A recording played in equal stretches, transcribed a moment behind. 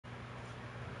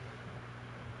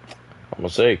gonna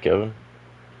say it, Kevin.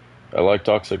 I like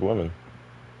toxic women.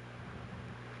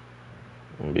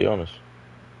 I'm gonna be honest.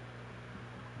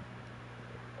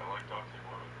 I like toxic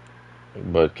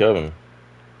women. But Kevin,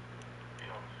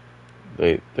 Be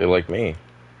honest. they like me.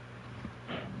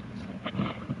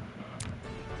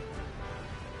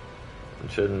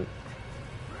 Shouldn't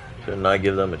I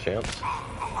give them a chance?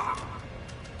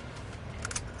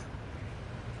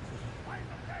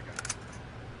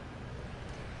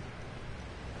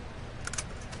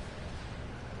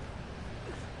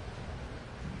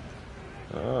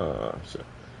 Ah, so,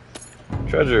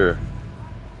 treasure.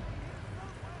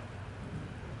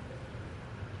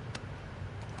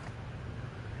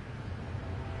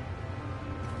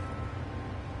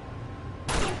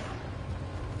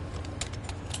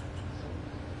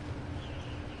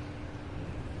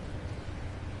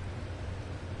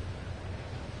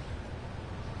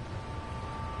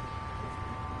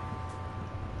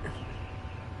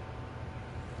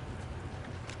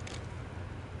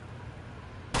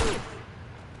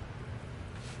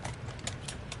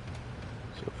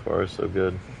 So far, so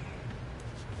good.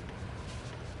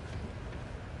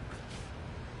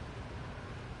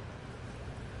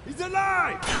 He's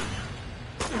alive!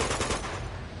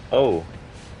 Oh,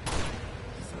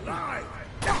 He's alive!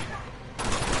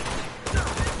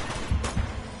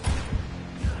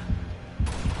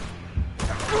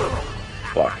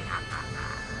 fuck.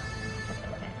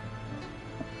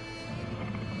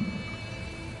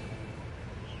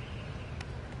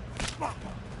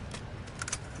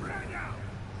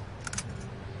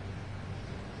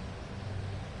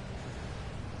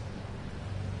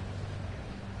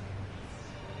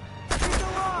 He's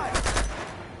alive!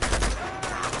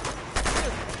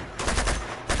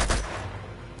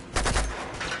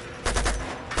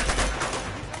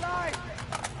 He's alive!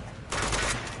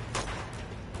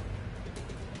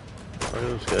 Why are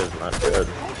those guys not dead?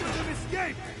 Don't let him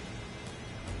escape!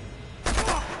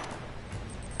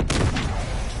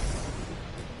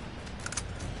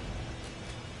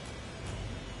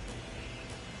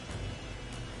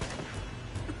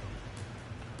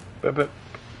 Bip, bip,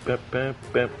 bip, bip,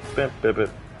 bip, bip, bip, bip.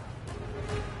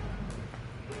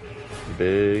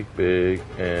 Big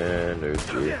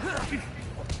energy.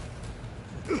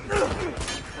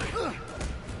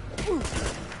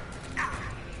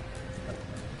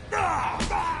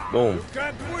 Boom.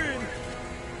 Can't win!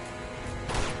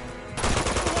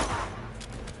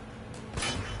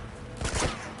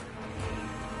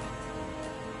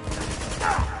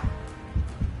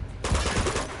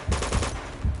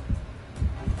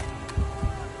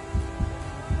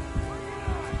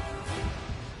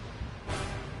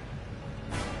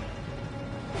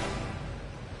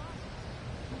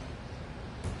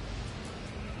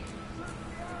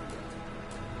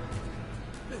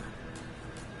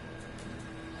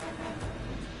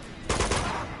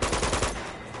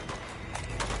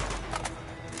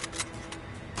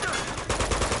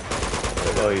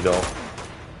 No, you don't.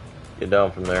 Get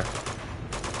down from there.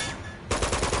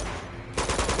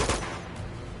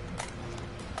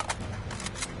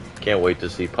 Can't wait to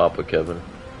see Papa Kevin.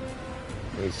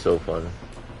 He's so fun.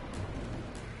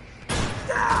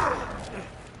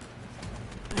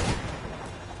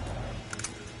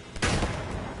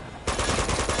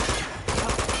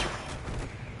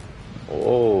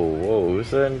 Whoa, who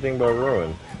said anything about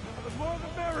ruin? The more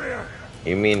the merrier!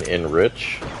 You mean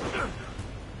enrich?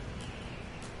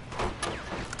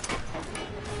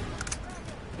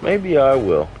 Maybe I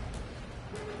will.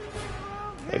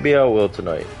 Maybe I will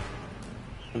tonight.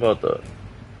 How about that?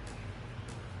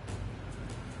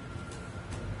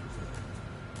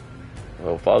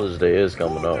 Well, Father's Day is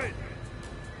coming up,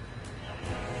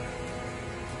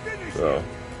 so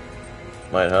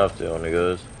might have to when it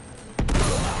goes.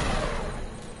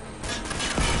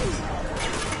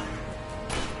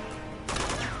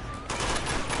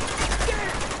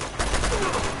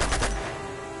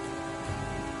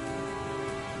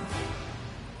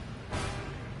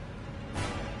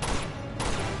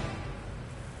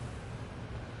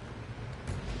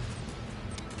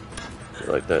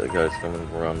 Like that guy's coming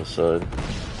around the side.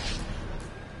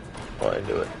 Oh, I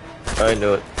knew it. I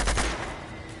knew it.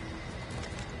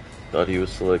 Thought he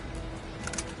was slick.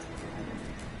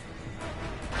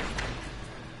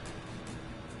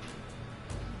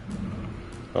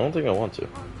 I don't think I want to.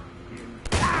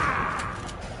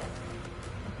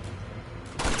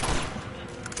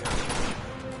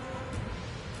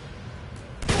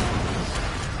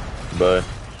 Bye.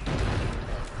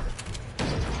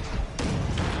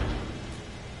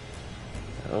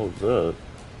 How's that?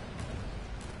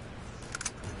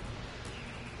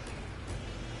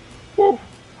 Woo!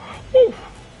 Woo!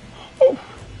 Woo!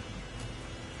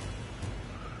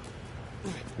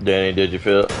 Danny, did you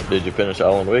finish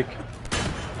Alan Wake?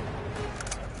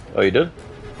 Oh, you did?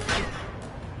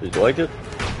 Did you like it?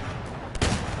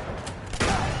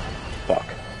 Fuck.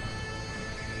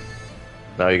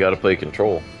 Now you gotta play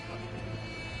Control.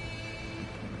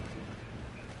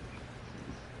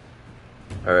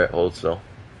 Alright, hold still.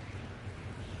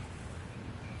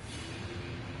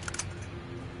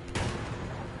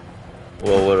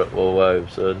 Well, what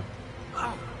I've said.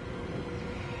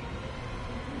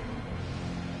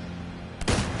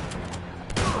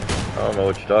 I don't know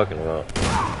what you're talking about.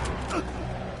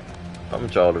 I'm a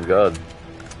child of God.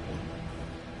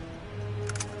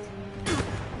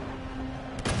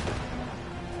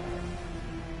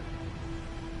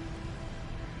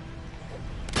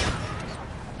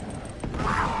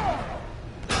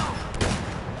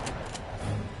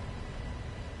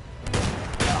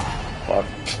 Fuck.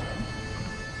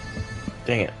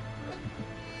 Dang it.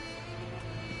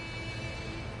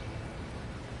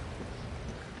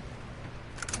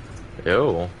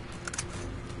 Yo.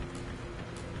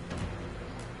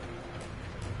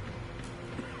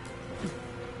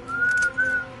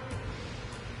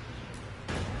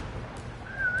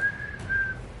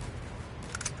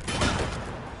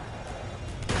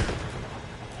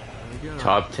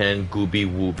 Top 10 Gooby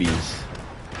Woobies.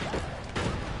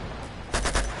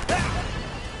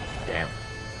 Damn.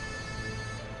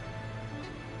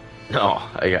 No,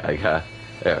 I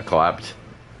got clapped.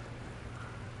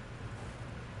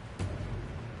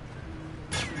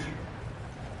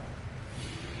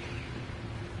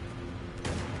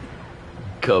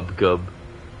 Cub.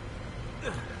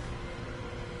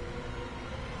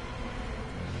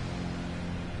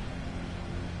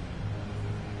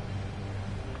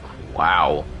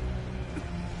 Wow.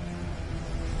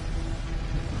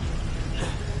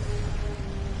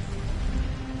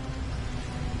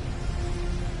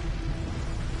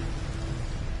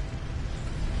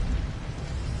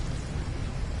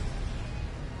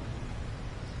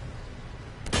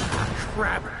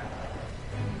 Crap.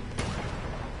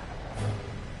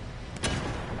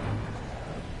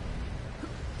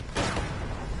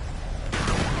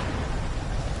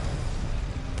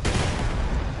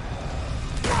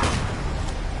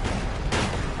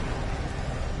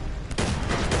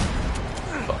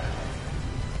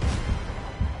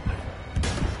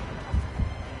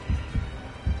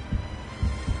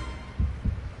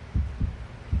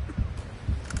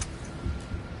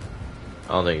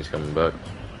 I don't think he's coming back.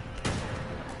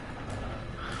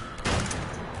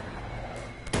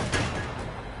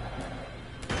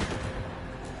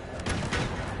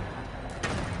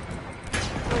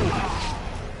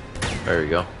 There you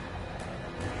go.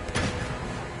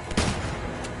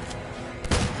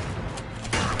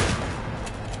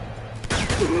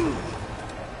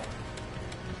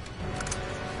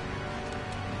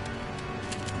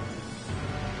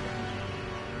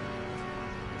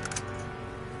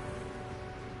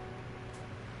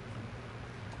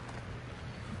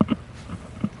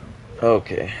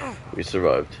 Okay, we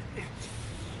survived.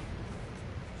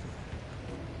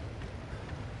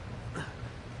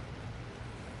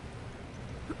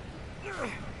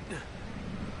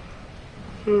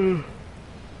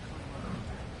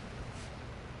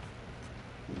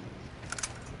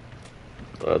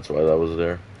 That's why that was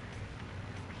there.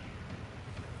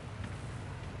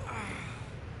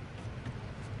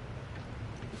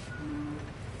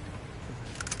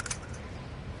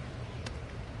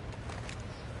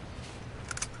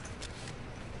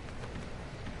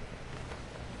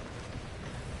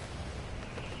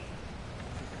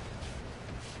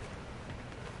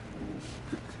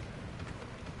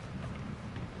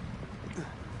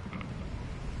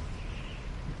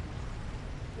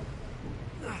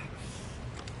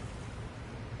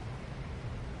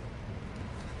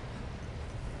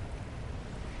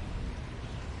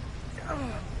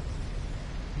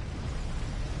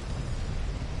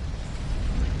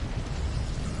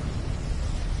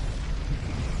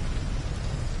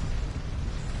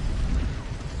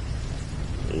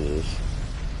 Jesus.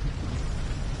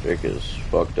 Drake is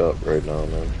fucked up right now,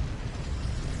 man.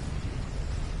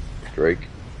 Drake.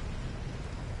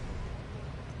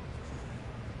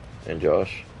 And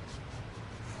Josh.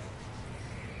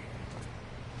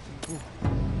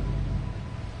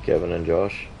 Kevin and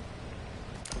Josh.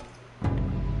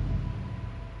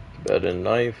 Bed and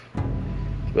knife.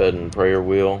 Bed and prayer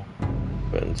wheel.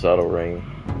 Bed and saddle ring.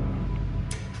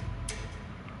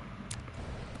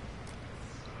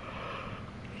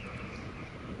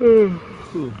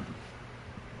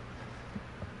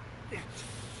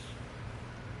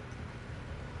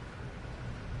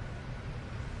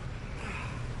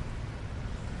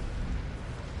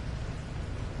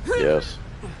 Yes.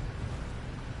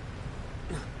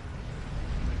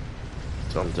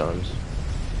 Sometimes.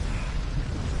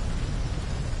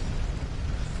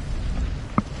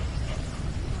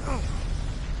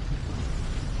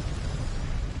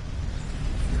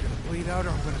 You're gonna bleed out or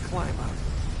I'm gonna climb out.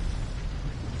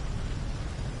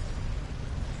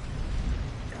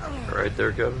 Right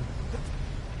there, Kevin.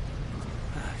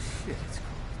 Ah, shit, it's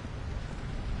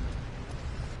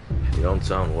cold. You don't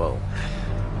sound well.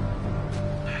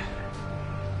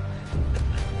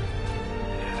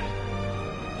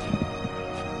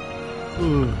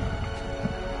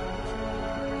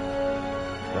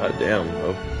 God damn,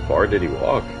 how far did he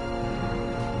walk?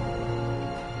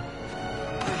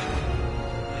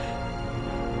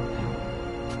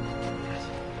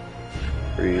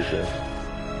 Freezing.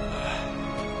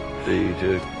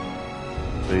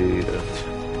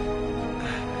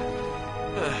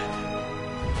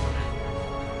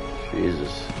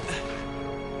 Jesus.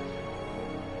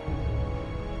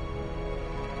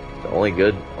 The only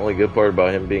good part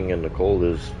about him being in the cold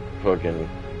is fucking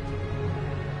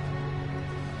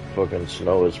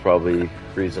snow is probably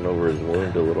freezing over his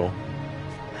wound a little.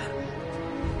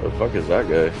 What the fuck is that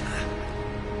guy?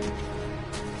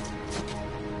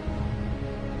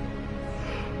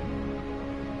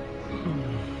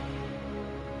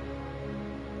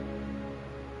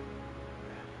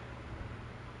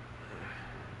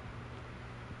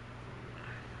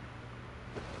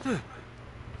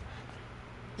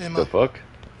 The fuck?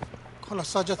 I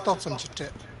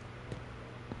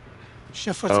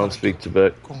don't speak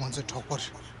Tibet.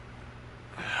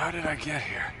 How did I get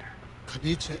here?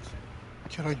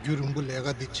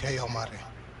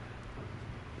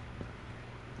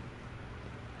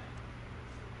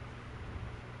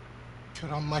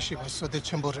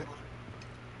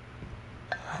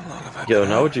 Yo,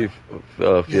 how would you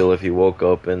feel if you woke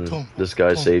up and this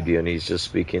guy saved you and he's just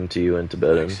speaking to you in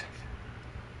Tibetan?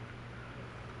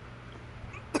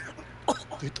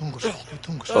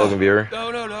 Spoken beer.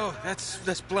 No.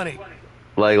 That's plenty.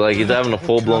 Like he's having a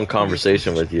full-blown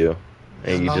conversation with you,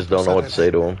 and you just don't know what to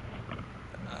say to him.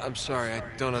 I'm sorry, I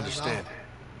don't understand.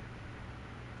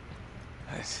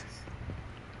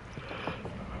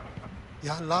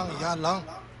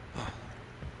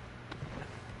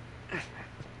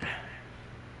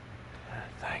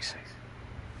 Thanks.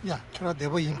 Yeah, kira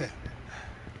debo yimbe.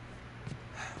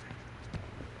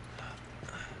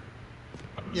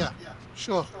 Yeah,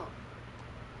 sure.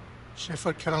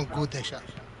 Shepherd kiran good desha.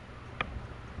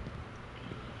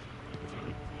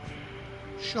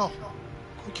 Sure.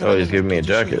 Oh, he's giving me a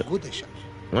jacket.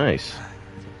 Nice.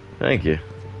 Thank you.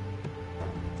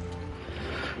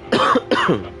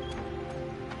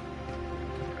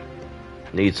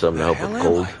 Need something to help with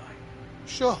cold.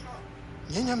 Sure.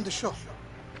 Yenyam the sure.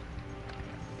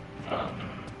 I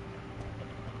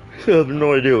have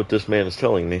no idea what this man is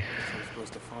telling me. I'm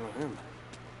supposed to follow him.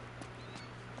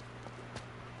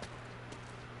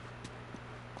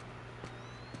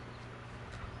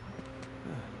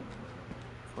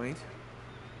 Quaint.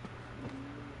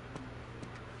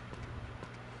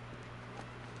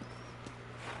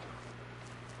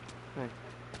 Hey,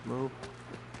 move.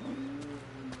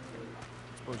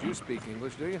 Suppose you speak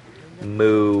English, do you?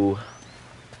 Moo. Where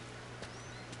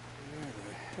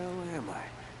the hell am I?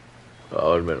 Oh, it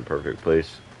would have been a perfect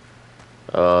place.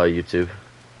 YouTube.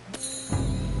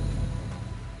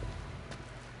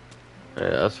 Yeah,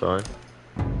 that's fine.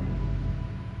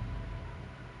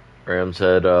 Ram's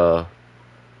Head,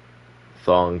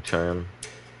 Thong Chan.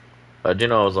 How'd you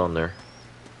know I was on there?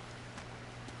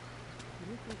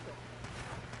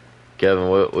 Kevin,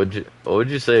 what would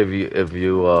you say if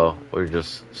you were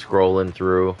just scrolling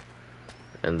through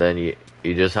and then you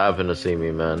just happened to see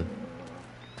me, man?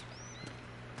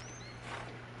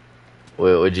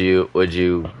 Would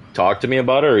you talk to me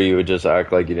about it, or you would just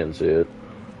act like you didn't see it?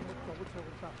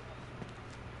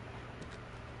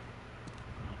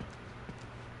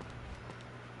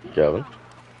 Kevin?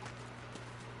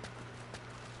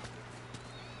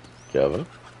 Kevin?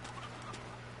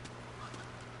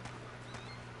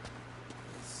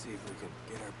 Let's see if we can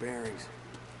get our bearings.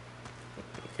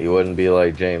 You wouldn't be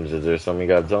like, James, is there something you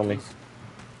gotta tell me?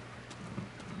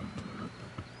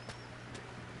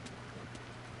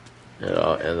 You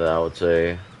know, and then I would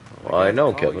say, well, I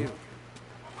know, Kevin.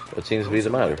 What seems to be the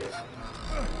matter?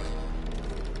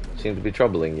 Seems to be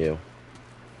troubling you.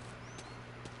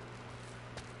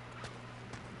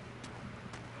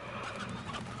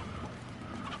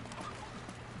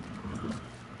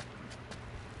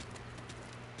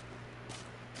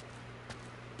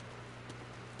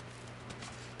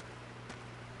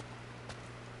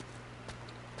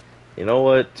 You know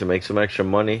what? To make some extra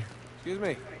money, Excuse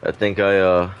me. I think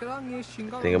I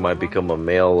might become a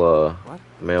male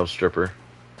stripper.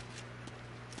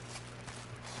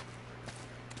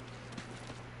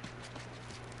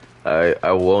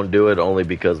 I won't do it only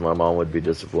because my mom would be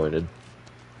disappointed.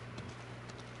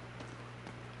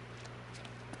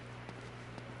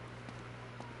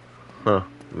 Huh.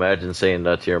 Imagine saying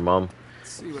that to your mom.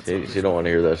 Let's see what's up She this don't want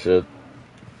to way. hear that shit.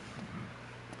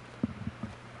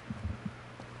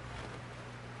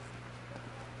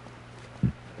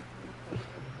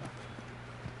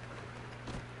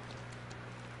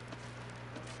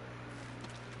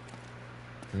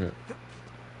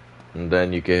 And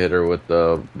then you can hit her with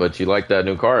the, but you like that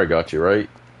new car I got you, right?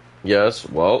 Yes.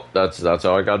 Well, that's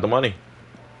how I got the money.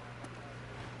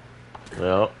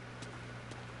 Yeah.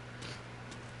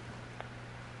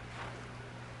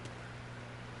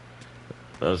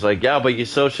 I was like, yeah, but you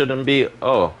still shouldn't be.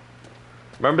 Oh,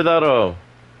 remember that?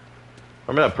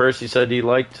 Remember that purse you said you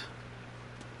liked?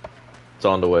 It's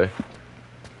on the way.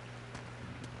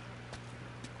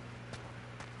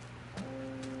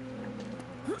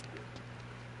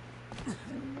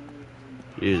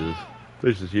 Jesus,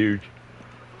 this is huge.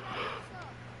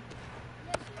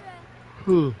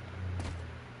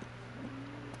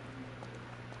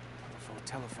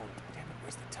 Telephone. Damn it,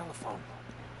 where's the telephone?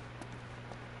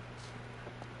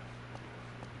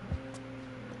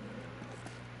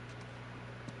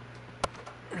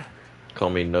 Call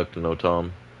me Nook to no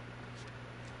Tom.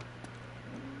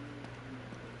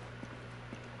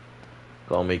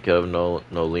 Call me Kev no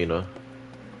Lena.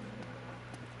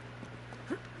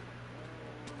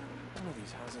 One of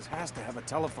these houses has to have a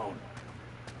telephone.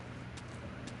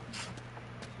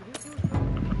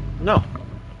 No,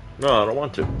 no, I don't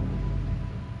want to.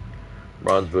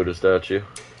 Bronze Buddha statue.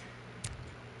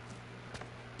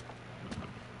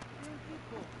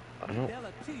 I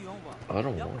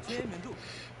don't want to.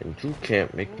 And you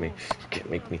can't make me. You can't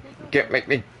make me. You can't make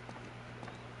me.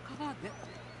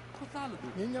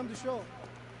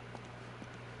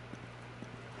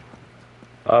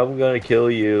 I'm gonna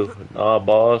kill you. Nah,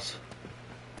 boss.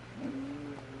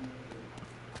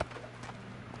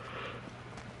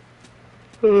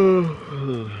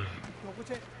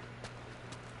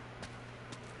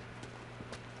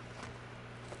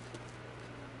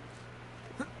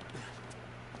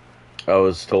 I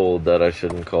was told that I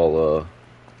shouldn't call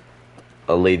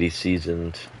a lady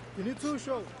seasoned.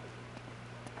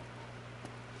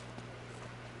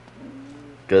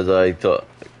 Cause I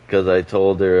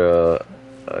told her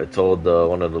I told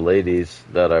one of the ladies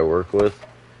that I work with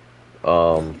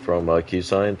from Q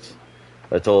Science.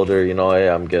 I told her, you know, hey,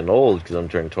 I'm getting old because I'm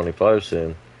turning 25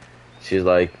 soon. She's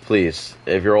like, please,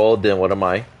 if you're old, then what am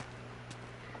I?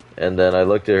 And then I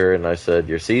looked at her and I said,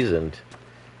 you're seasoned.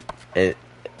 And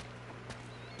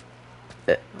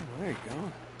Oh, there you go.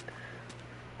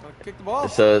 Well, kick the ball.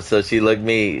 so she looked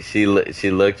me she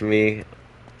looked me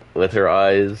with her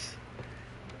eyes,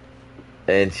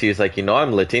 and she was like, you know,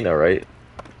 I'm Latina, right?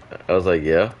 I was like,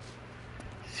 yeah.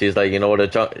 She's like, you know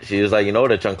what she was like, you know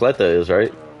what a chancleta is,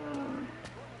 right?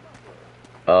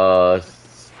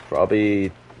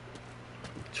 Probably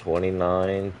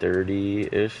 29,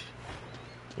 30-ish.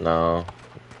 No,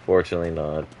 fortunately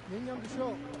not.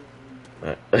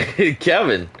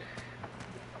 Kevin.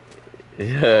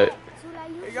 Yeah,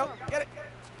 There you go. Get it.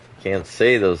 can't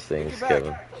say those Kick things, it back.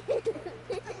 Kevin.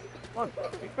 Come on,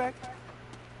 kick back.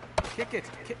 Kick it.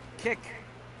 Kick.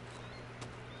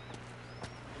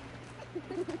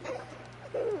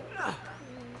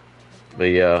 But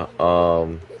yeah,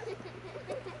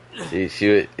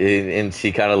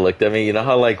 she kind of looked at me. You know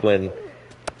how like when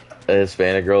a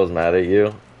Hispanic girl is mad at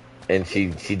you, and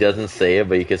she doesn't say it,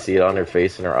 but you can see it on her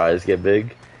face, and her eyes get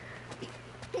big,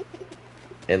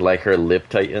 and like her lip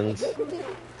tightens,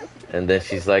 and then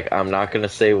she's like, "I'm not gonna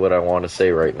say what I want to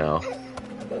say right now."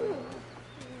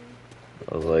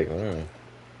 I was like,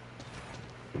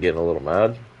 getting a little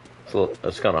mad.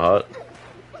 That's kind of hot.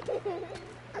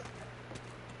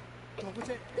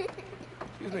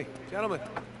 Excuse me, gentlemen.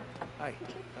 Hi.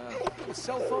 A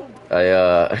cell phone?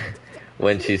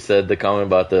 When she said the comment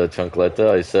about the chancleta,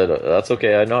 I said, "That's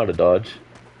okay. I know how to dodge."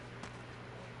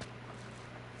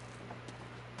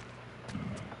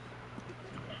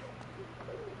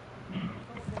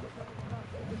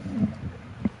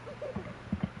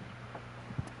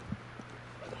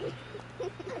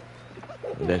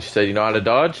 And then she said, "You know how to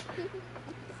dodge?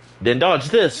 Then dodge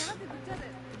this."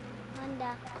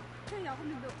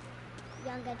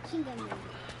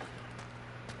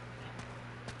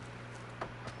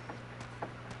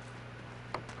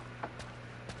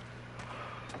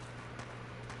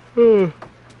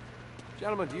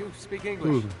 Gentlemen, do you speak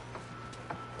English?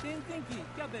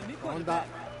 Honda.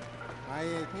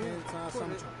 아예 괜찮아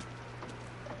삼촌.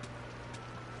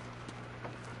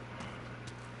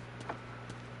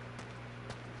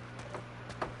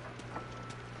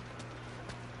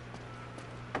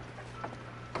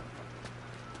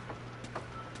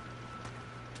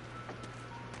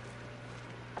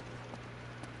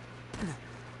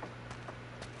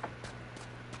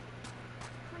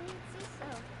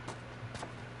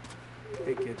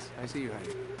 kids. I see you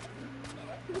hiding.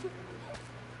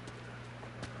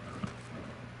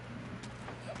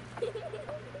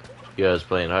 You guys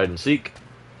playing hide and seek?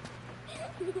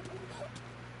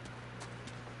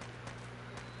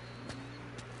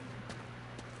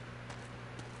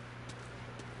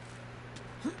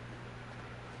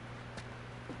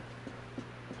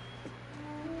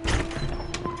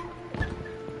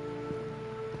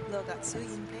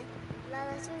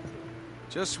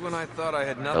 Just when I thought I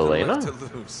had nothing Elena? left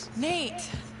to lose. Nate!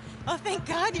 Oh, thank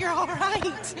God you're all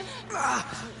right.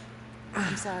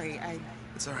 I'm sorry,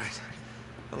 It's all right.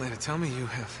 Elena, tell me you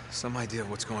have some idea of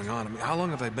what's going on. I mean, how long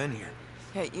have I been here?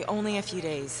 Only a few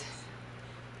days.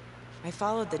 I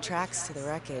followed the tracks to the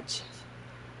wreckage.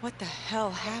 What the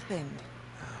hell happened?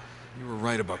 You were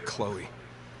right about Chloe.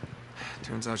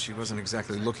 Turns out she wasn't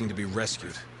exactly looking to be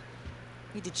rescued.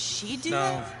 Wait, did she do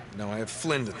that? No, I have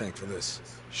Flynn to thank for this.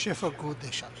 셰퍼 구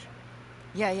대샤.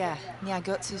 Yeah,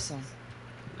 got Susan.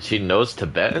 She knows Come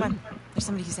Tibetan? on, there's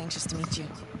somebody who's anxious to meet you.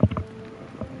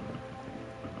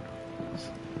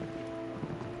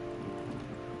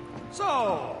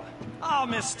 So, our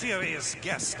mysterious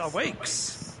guest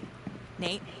awakes.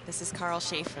 Nate, this is Carl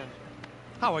Schaefer.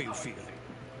 How are you feeling?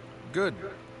 Good.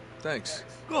 Thanks.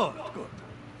 Good.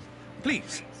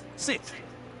 Please, sit.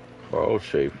 Carl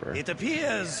Schaefer. It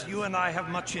appears you and I have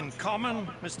much in common,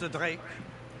 Mr. Drake.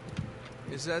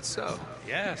 Is that so?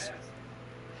 Yes.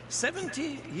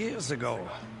 70 years ago,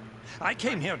 I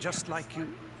came here just like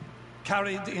you,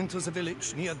 carried into the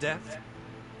village near death,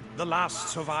 the last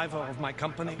survivor of my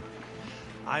company.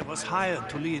 I was hired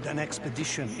to lead an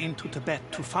expedition into Tibet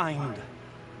to find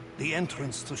the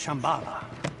entrance to Shambhala.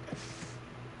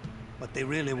 What they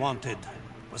really wanted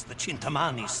was the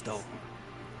Chintamani stone.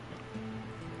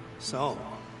 So,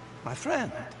 my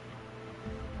friend,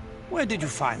 where did you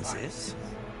find this?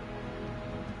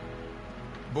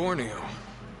 Borneo.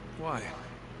 Why?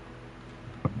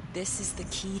 This is the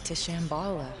key to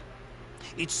Shambhala.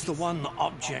 It's the one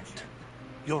object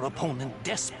your opponent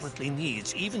desperately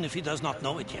needs, even if he does not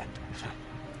know it yet.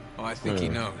 Oh, I think he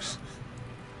knows.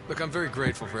 Look, I'm very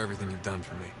grateful for everything you've done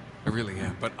for me. I really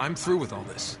am, but I'm through with all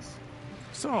this.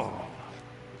 So,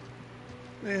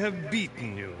 they have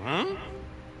beaten you, huh?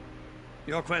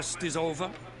 Your quest is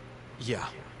over? Yeah,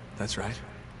 that's right.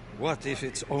 What if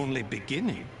it's only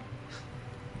beginning?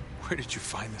 Where did you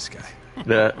find this guy?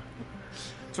 That.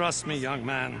 Trust me, young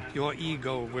man, your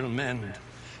ego will mend.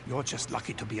 You're just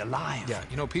lucky to be alive. Yeah,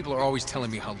 you know, people are always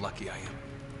telling me how lucky I am.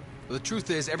 But the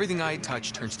truth is, everything I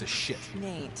touch turns to shit.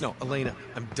 Nate. No, Elena,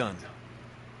 I'm done.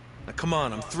 Now, come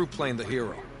on, I'm through playing the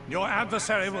hero. Your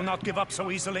adversary will not give up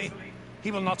so easily.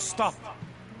 He will not stop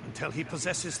until he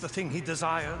possesses the thing he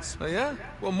desires. Oh, yeah?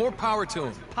 Well, more power to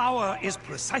him. Power is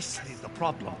precisely the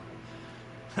problem.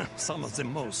 Some of the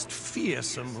most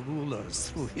fearsome rulers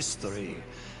through history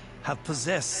have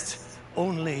possessed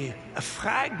only a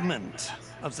fragment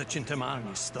of the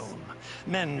Chintamani stone.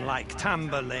 Men like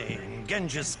Tamburlaine,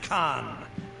 Genghis Khan.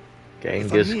 If a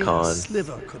Genghis mere Khan.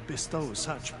 sliver could bestow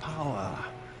such power,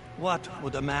 what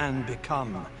would a man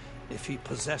become if he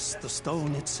possessed the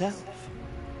stone itself?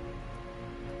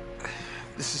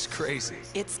 This is crazy.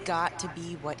 It's got to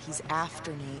be what he's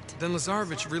after, Nate. Then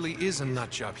Lazarevich really is a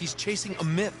nutjob. He's chasing a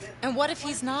myth. And what if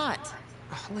he's not?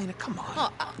 Oh, Elena, come on.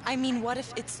 Well, I mean, what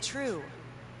if it's true?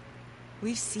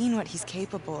 We've seen what he's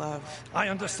capable of. I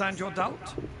understand your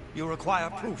doubt. You require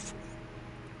proof.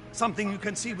 Something you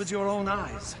can see with your own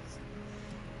eyes.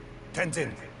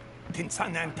 Tenzin,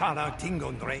 Tinsanantara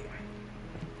Tingondre.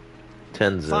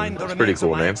 Tenzin. Find the That's a pretty remains of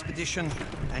cool my name. expedition,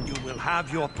 and you will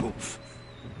have your proof.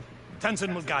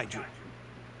 Tenzin will guide you.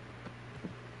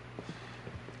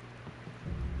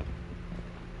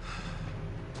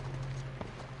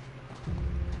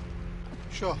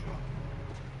 쇼.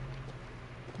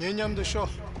 얘념도 쇼.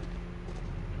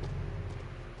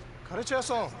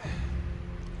 가르쳐서.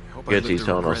 I hope I Good, live he's to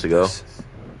telling us regret to go. this.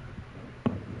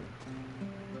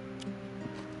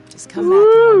 Just come back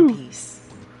in one piece.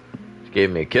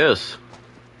 Gave me a kiss.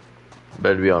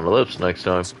 Better be on the lips next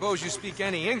time. Suppose you speak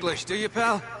any English, do you,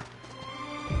 pal?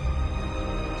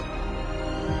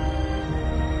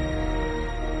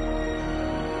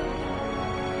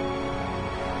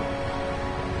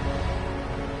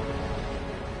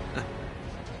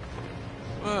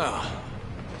 Well,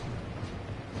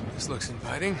 this looks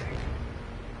inviting.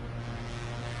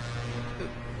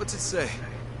 What's it say?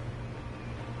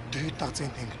 네 딱쟁이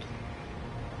땡기도.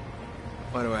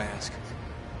 Why do I ask?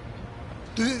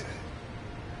 네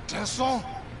됐어.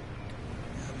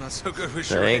 I'm not so good with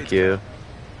charades. Thank you.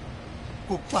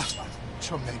 국밥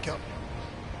좀 먹여.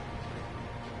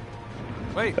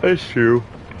 Wait, That's true.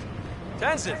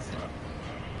 Tenzin!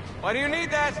 Why do you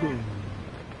need that?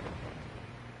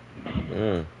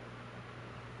 Mm.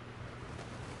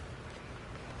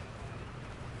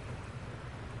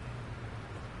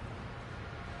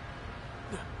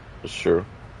 That's true.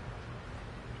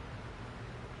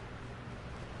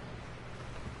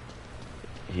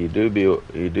 He do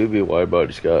be wide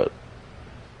body Scott.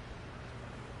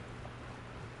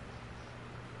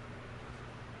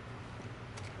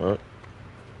 What?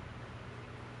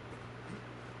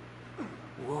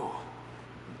 Whoa.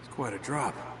 It's quite a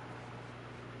drop.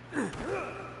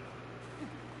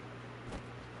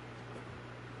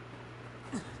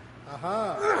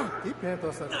 Aha, die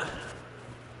Panthers. Oh,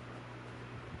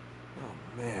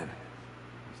 man.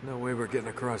 There's no way we're getting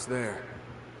across there.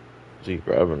 Is he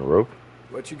grabbing a rope?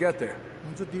 What you got there?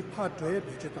 먼저 네 파트에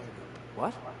비쳤던 거.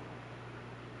 What?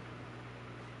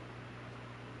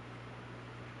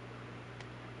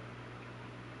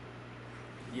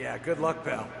 Yeah, good luck,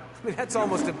 pal. I mean, that's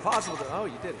almost impossible to... Oh,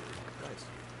 you did it. Nice.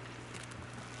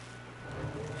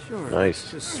 Sure, Nice.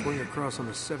 let's just swing across on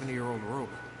the 70-year-old rope.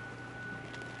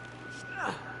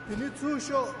 You need to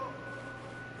show.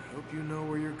 I hope you know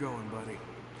where you're going, buddy.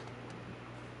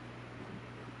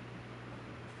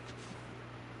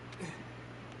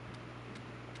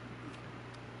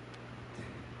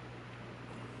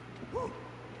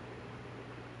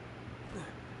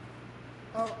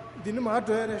 니는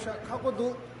마트에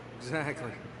하고도.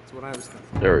 Exactly. That's what I was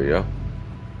thinking. There we go.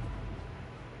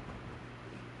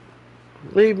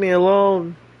 Leave me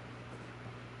alone.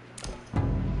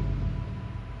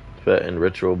 Fat and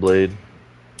ritual blade.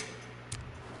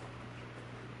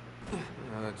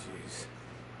 Oh, jeez.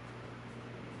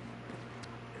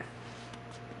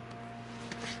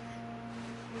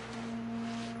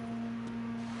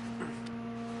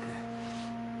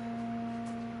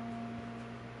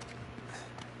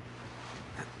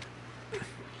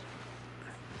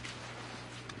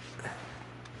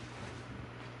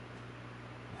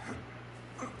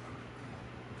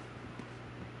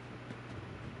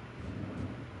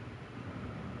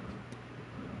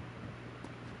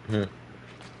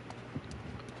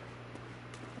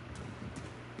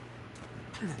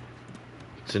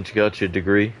 Since you got your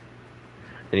degree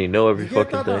and you know every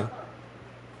fucking thing.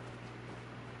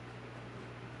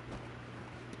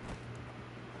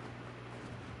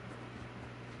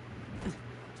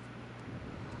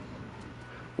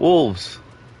 Wolves.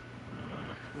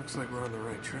 Looks like we're on the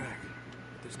right track.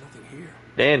 But there's nothing here.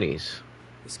 Danny's.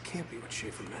 This can't be what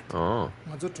Schaefer meant. Oh,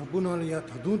 먼저 저분을야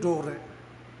더도 좋으래.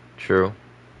 true.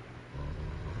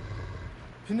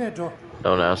 피내줘.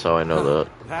 Don't ask how I know that.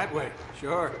 That way,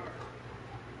 sure.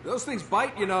 Those things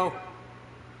bite, you know.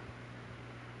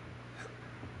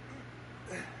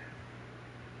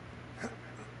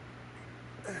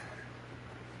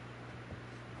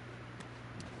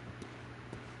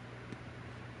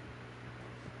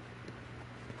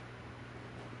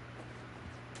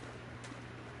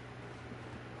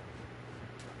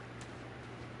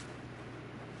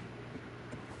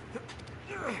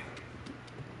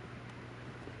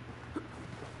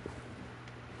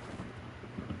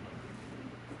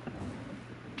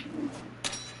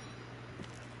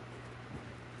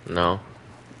 No.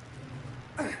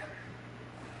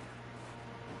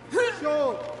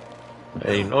 쇼.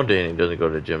 Hey, you know Danny doesn't go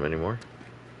to the gym anymore.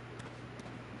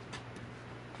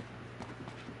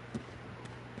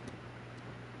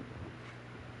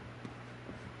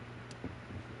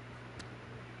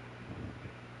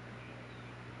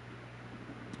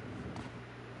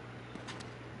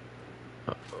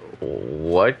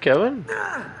 What, Kevin?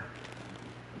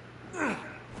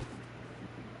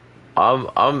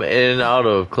 I'm in and out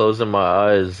of closing my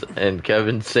eyes, and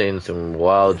Kevin's saying some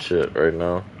wild shit right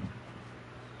now.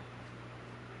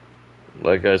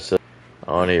 Like I said,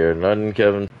 I don't hear nothing,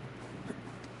 Kevin.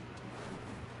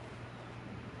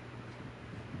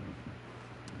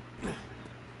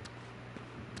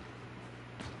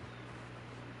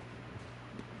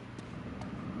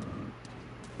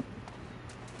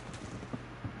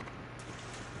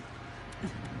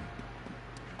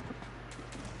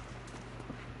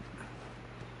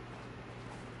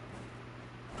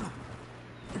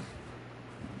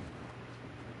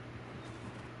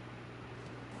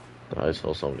 I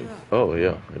saw something. Oh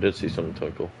yeah, I did see something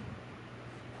twinkle.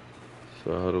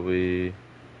 So how do we?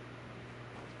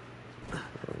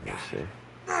 Let me see.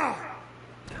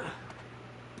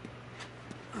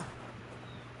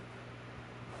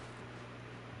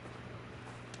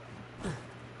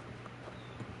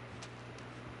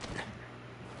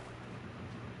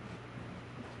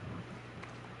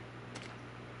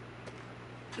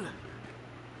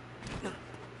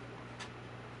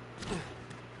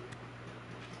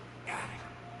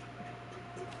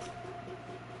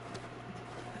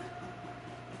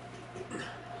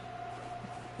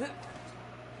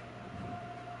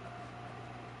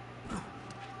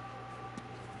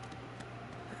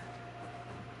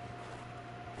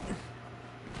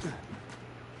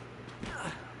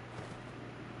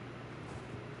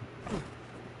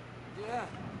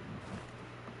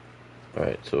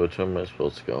 Alright, so which one am I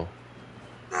supposed to go?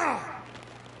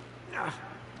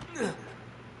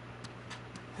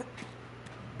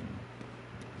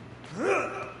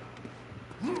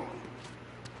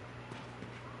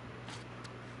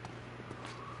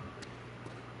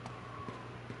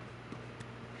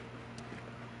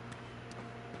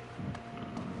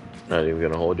 Not even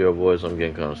gonna hold you, boys. I'm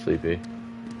getting kind of sleepy.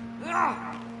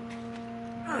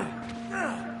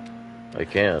 I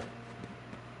can't.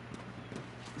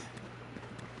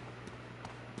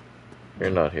 You're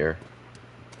not here.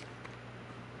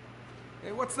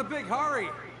 Hey, what's the big hurry?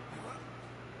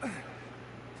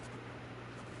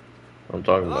 I'm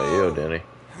talking about you, Danny.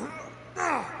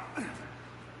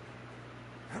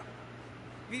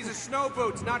 These are snow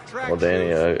boots, not track Well,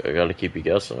 Danny, shoes. I gotta keep you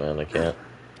guessing, man. I can't,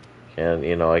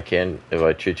 you know, I can't. If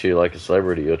I treat you like a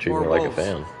celebrity, you'll treat More me like a wolves.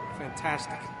 fan.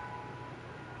 Fantastic.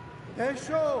 Hey,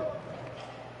 show.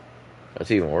 That's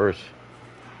even worse.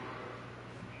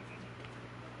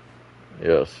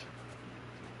 Yes.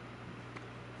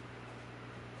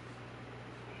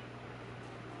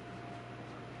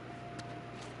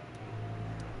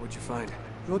 What'd you find?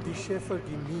 Rodi Shepherd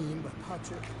gi mi ba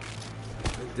tache.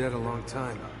 Been dead a long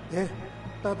time. Eh,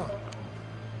 tata.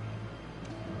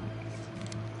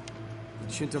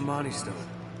 Chintamani stone.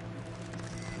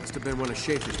 Must have been one of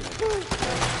Schaefer's men.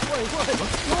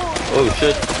 Oh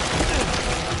shit.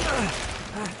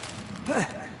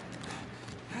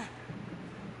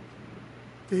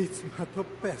 It's ma to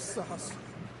pesas.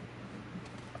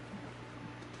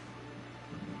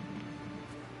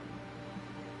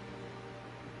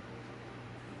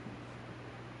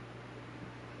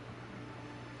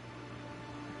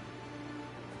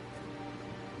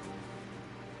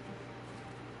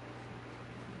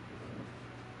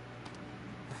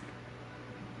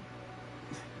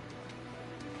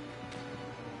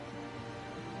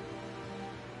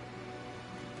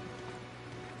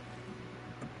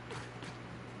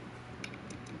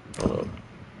 Hold up.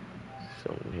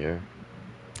 Something here.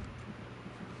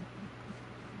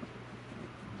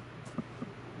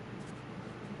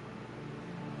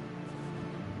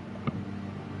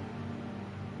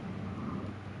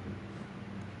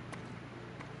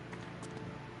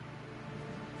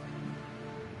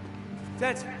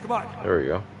 Dent, come on. There we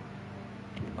go.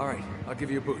 All right, I'll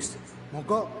give you a boost.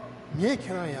 Mogo, nie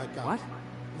kena ya ka. What?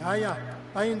 Ya ya,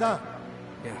 tainda.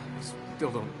 Yeah, I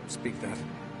still don't speak that.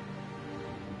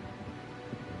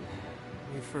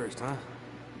 Me first, huh?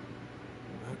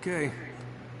 Okay.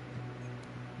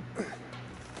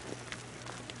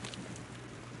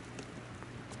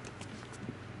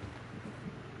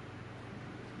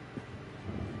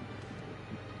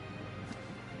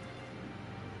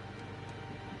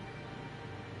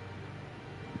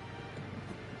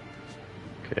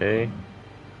 Okay.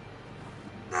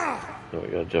 So we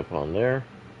gotta jump on there.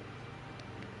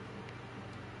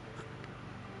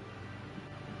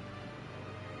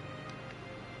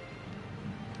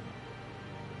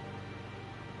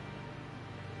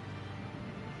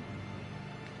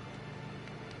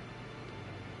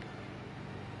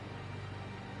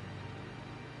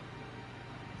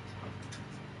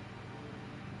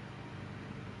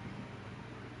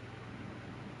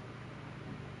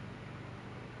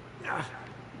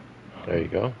 There you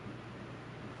go.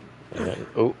 And,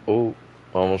 oh,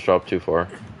 almost dropped too far.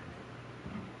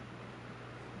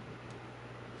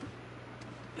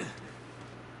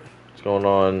 What's going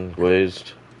on,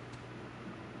 Glazed?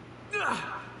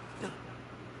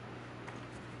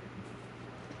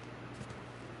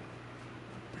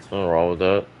 Nothing wrong with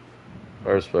that. I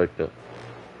respect it.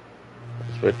 I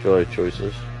respect your life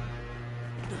choices.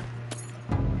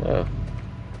 Yeah.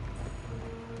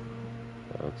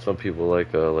 Some people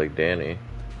like Danny,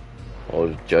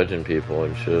 always judging people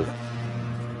and shit,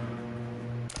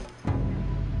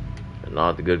 and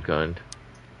not the good kind.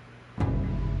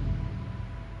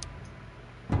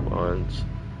 Bonds.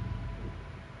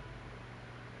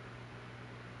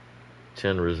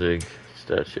 Rizig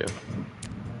statue.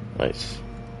 Nice.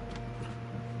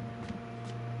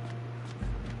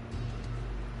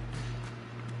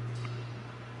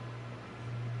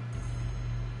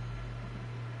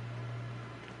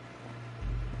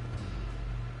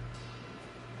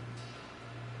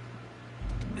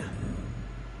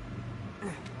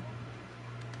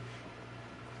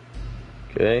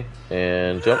 Okay,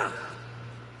 and jump.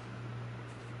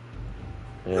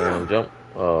 And jump.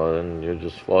 Oh, and you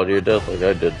just fall to your death like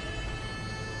I did.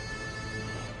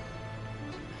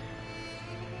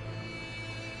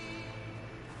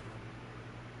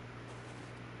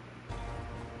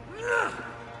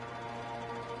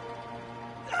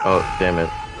 Oh, damn it.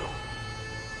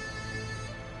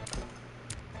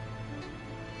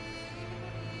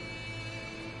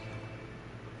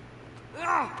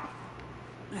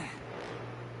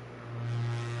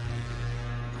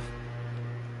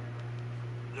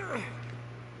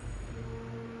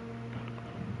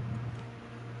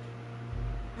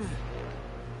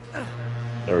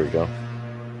 There we go.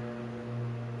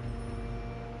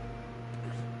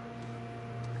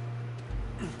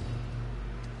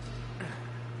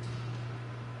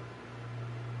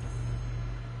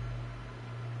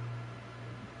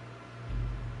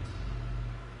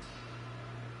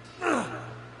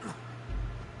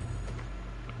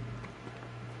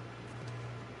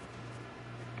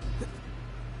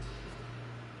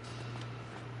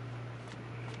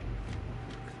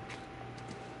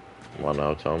 Come on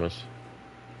now, Thomas.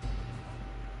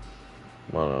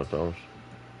 Come on now, Thomas.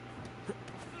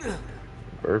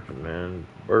 Burping, man.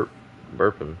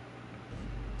 Burping.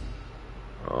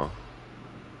 Oh.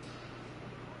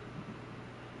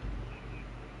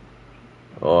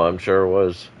 Oh, I'm sure it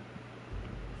was.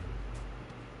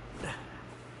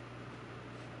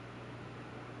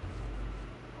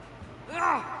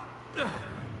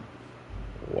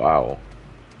 Wow.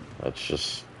 That's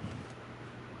just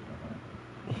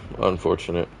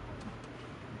unfortunate.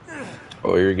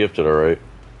 Oh, you're gifted, alright.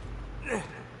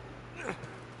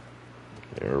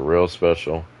 You're real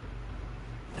special.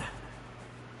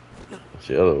 It's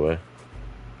the other way.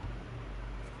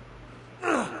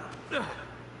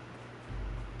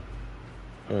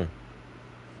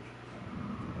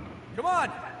 Come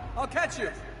on, I'll catch you.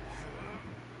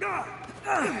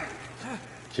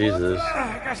 Jesus.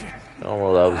 I don't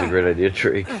know, that was a great idea,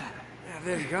 Drake. Yeah,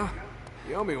 there you go.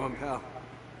 You owe me one, pal.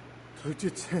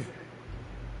 도대체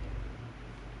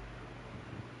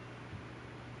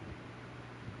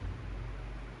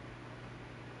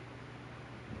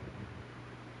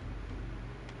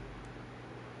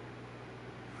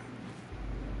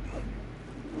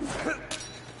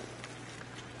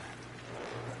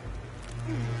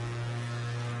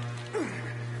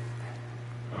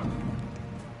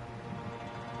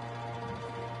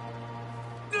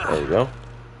There you go.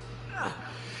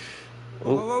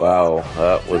 Oh, wow,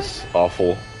 that was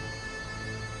awful.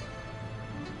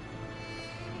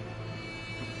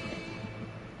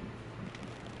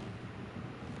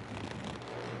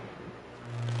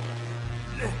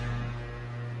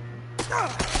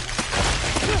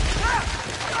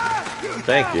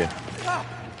 Thank you.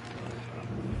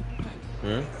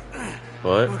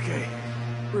 What? Okay,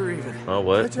 we're even. Oh,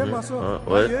 what?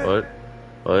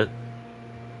 What?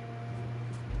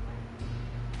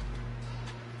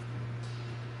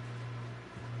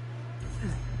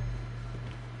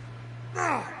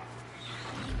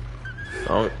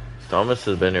 Thomas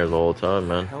has been here the whole time,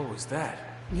 man. What the hell was that?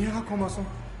 니가 고마서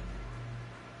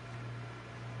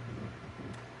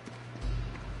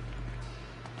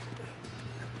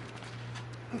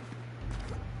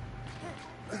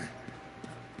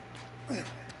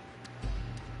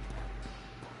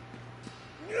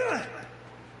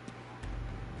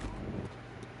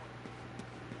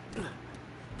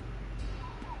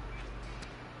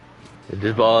They're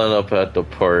just balling up at the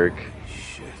park.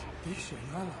 Shit, 이씨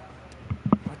야라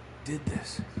what did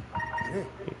this?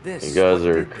 This. You guys what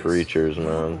are did this? creatures,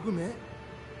 man. 녹음에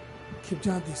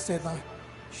킵자한테 세다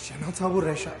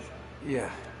샤나타부레샤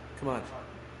Yeah, come on.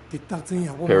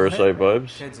 뒷딱증이하고 Parasite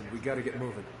vibes. Tenzin, we gotta get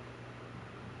moving.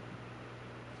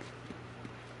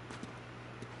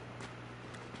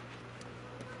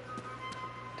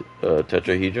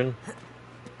 Tetrahedron.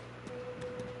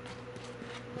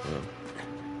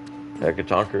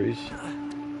 Hecatoncheires.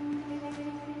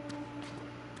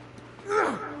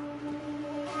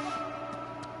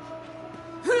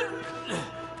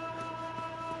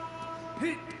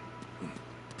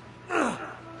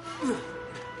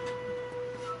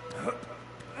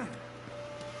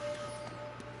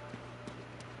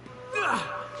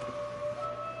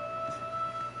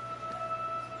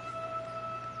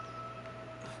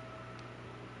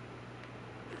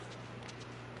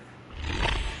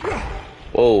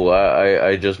 Whoa,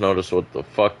 I just noticed what the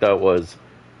fuck that was.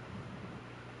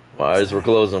 My eyes were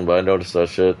closing, but I noticed that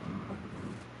shit.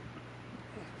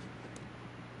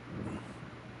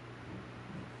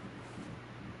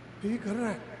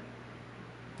 비그래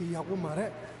디하고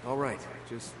말해 All right,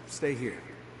 just stay here.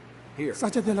 Here.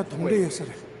 사자들라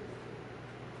동네에서래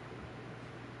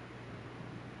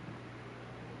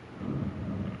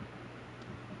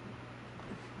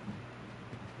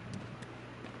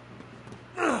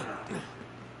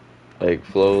Like,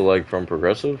 flow like from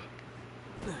Progressive?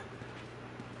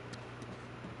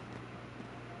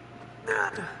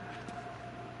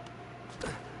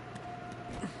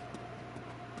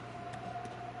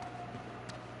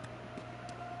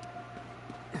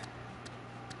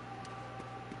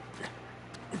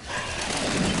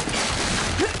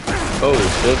 Oh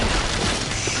shit.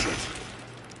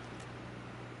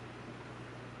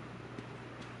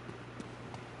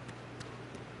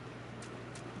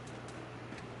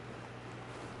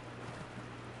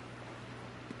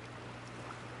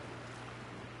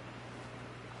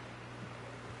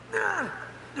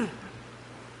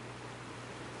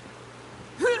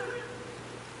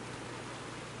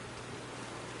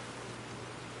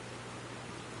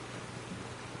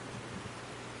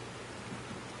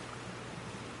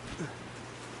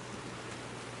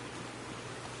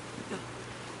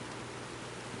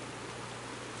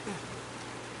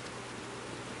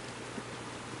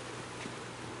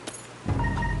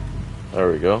 There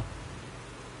we go.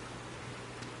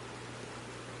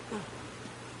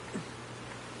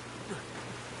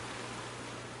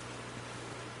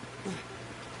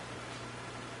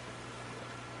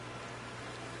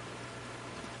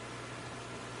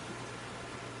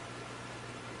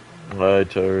 Hi,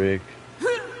 Tariq.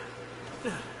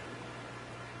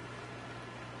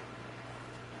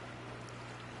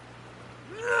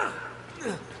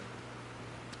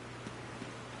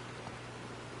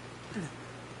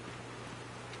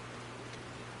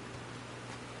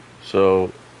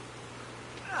 So,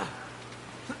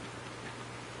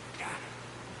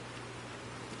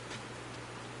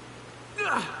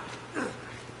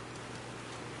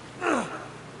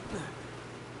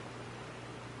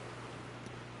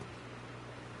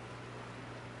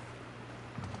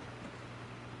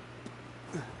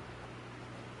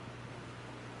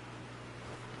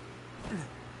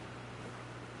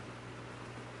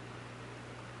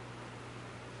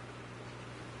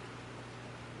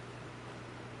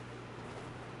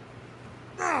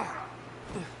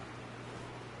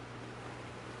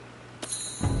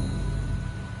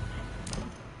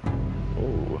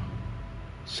 ooh,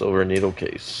 silver needle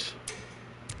case.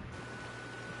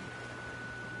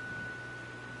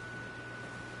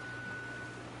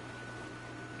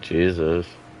 Jesus.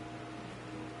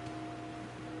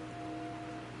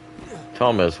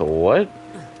 Thomas, what?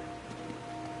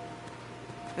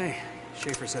 Hey,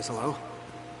 Schaefer says hello.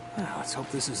 Let's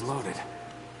hope this is loaded.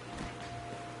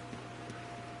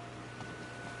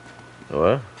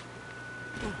 What?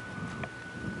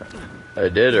 I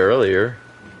did earlier.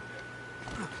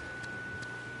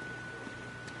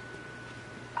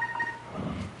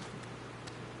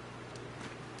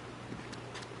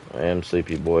 I am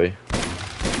sleepy boy.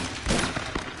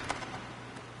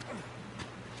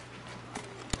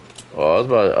 Oh,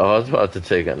 I was about to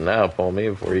take a nap on me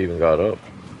before he even got up.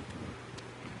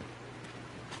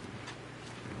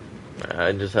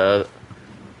 I just had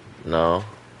no.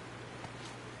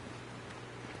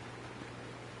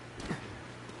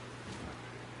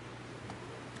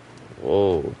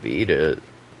 Whoa, beat it.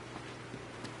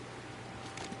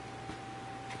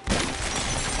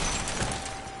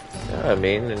 Yeah, I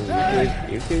mean,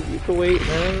 and you could wait,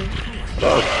 man.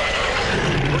 Oh.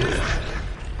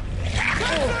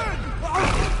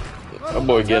 That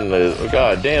boy getting the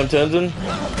goddamn Tenzin.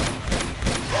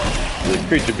 This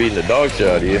creature beating the dog shit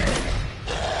out of you.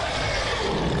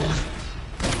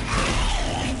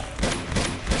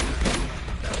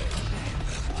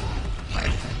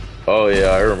 Oh yeah,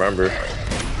 I remember.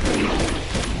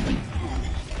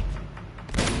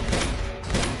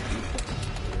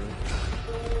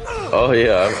 Oh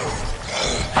yeah.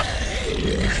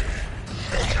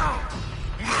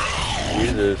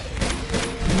 Jesus.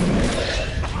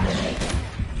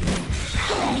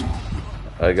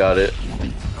 I got it.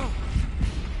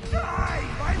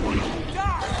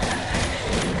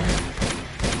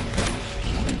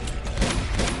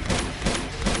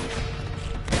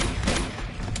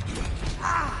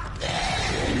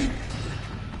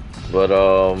 But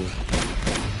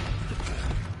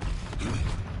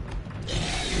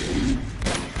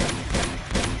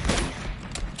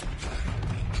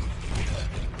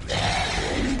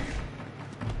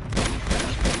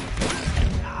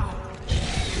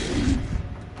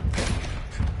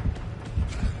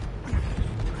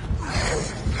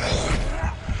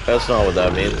that's not what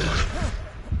that means.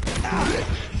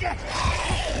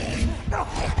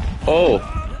 Oh!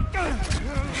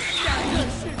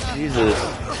 Jesus.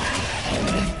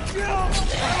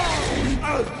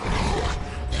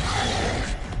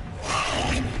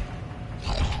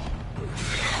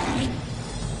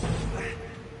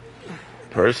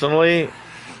 Personally,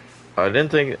 I didn't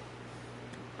think.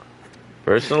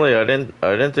 Personally, I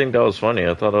didn't think that was funny.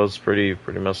 I thought that was pretty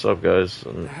messed up, guys.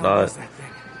 And not,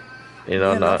 you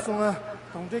know, not.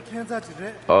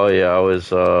 Oh yeah, I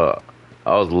was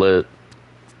lit.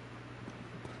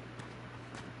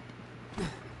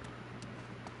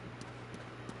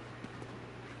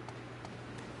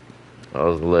 I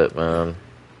was lit, man.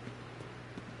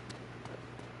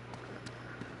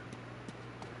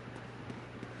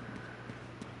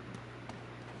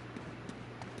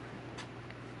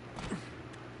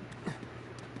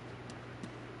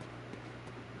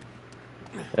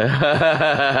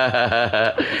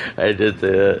 I did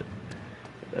say that.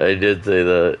 I did say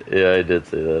that. Yeah, I did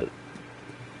say that.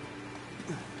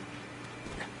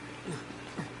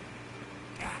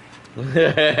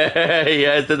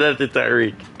 Yeah, I said that to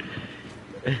Tyreek.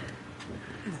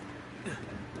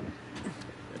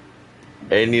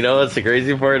 And you know what's the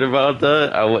crazy part about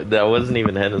that? That wasn't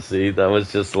even Hennessy. That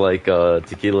was just like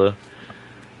tequila.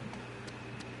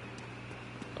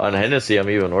 On Hennessy, I'm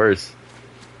even worse.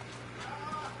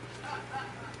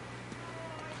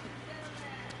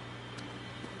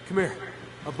 Come here.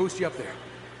 I'll boost you up there.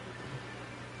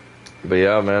 But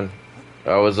yeah, man,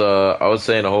 I was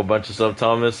saying a whole bunch of stuff,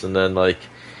 Thomas, and then like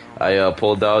I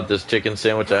pulled out this chicken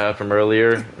sandwich I had from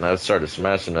earlier, and I started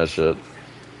smashing that shit.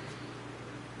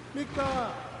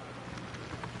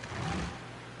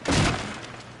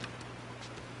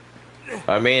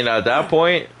 I mean, at that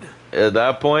point in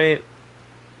the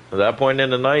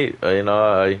night, you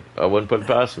know, I wouldn't put it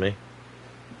past me.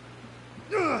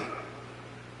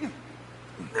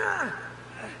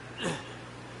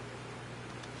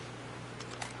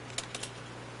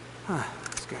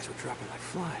 These guys were dropping like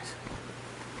flies.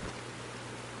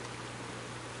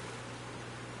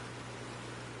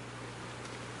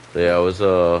 So yeah,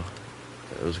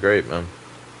 it was great, man.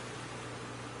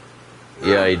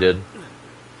 Yeah, he did.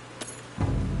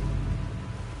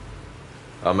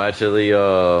 I'm actually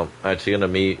gonna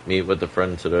meet with a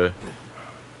friend today.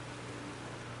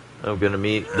 I'm gonna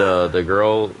meet the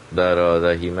girl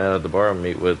that he met at the bar. And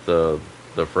meet with the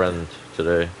friend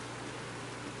today.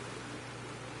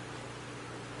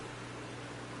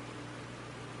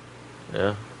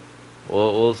 Yeah,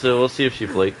 we'll see if she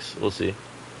flakes. We'll see.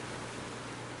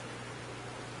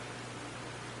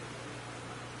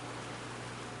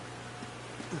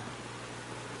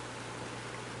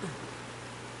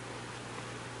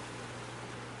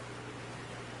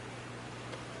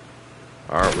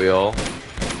 Aren't we all?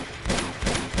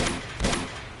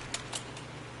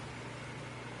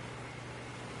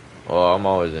 Oh, I'm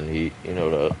always in heat, you know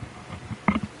that.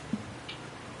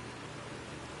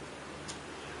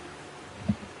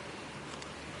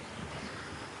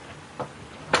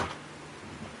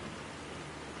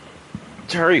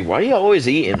 Terry, why are you always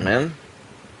eating, man?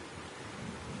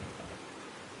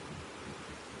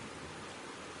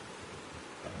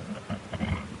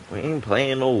 We ain't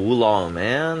playing no Wulong,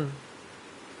 man.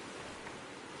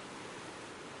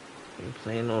 We ain't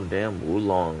playing no damn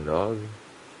Wulong, dog.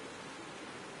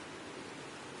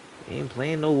 We ain't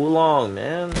playing no Wulong,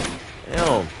 man.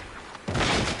 Damn.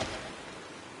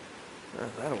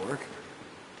 That'll work.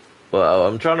 Well,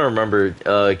 I'm trying to remember.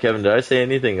 Kevin, did I say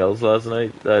anything else last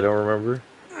night that I don't remember?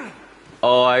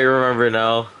 Oh, I remember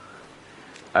now.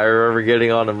 I remember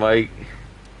getting on the mic.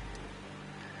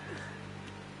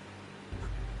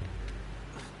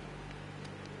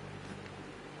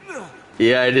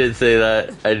 Yeah, I did say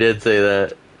that. I did say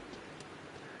that.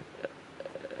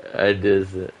 I did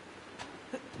say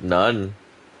none.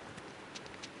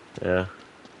 Yeah.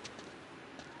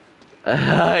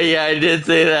 Yeah, I did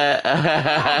say that.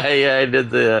 Yeah, I did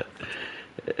say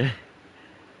that.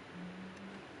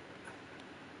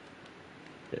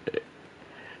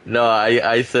 No,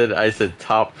 I said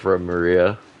top from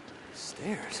Maria.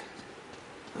 Stairs.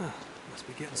 Huh, must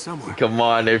be getting somewhere. Come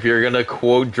on, if you're gonna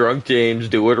quote Drunk James,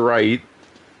 do it right.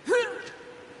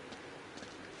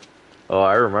 Oh,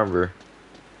 I remember.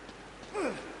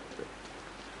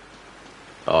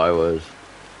 Oh, I was.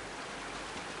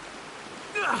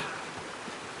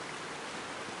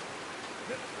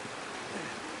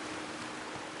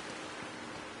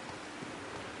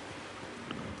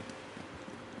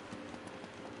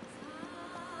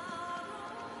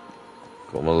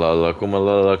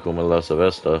 Como la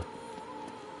Sylvester.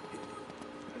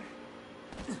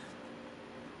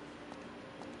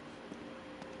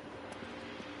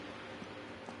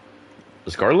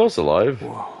 Is Carlos alive?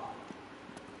 Whoa.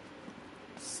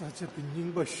 Such a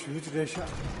binimba huge resha.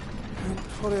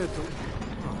 Toreto.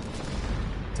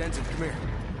 Tenzin, come here.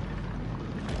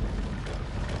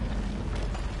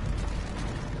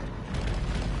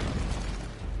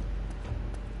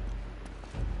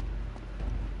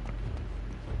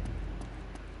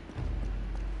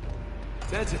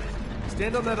 Tenzin,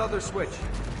 stand on that other switch.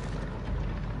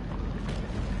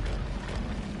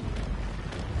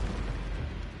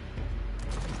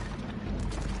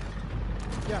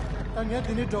 Yeah, tanya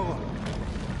dini dogo.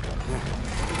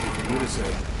 You to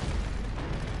say.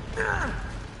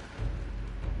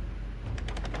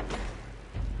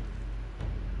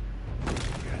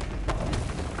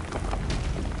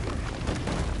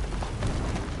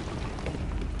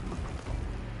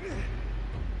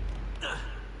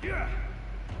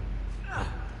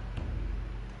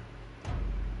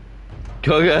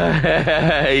 Go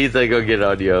he said go get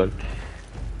on your own.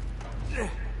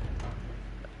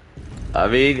 I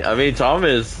mean,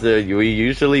 Thomas, we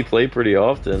usually play pretty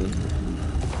often.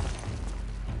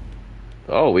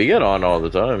 Oh, we get on all the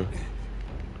time.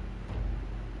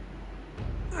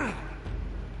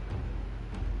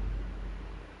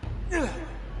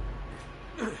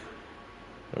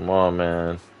 Come on,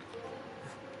 man.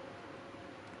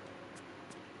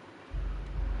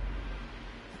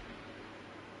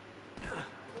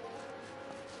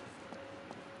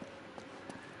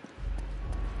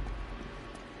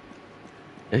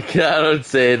 I don't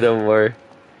say it no more.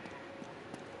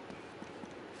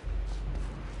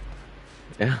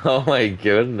 Oh my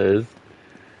goodness.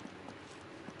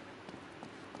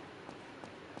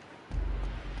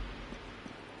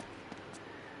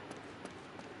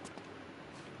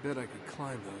 Bet I could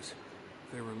climb those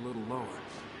if they were a little lower.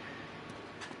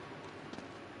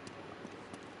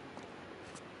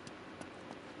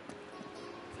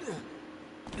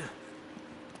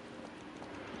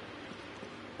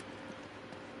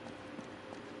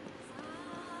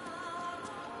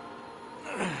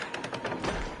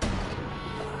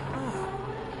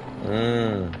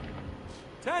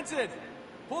 Tenzin,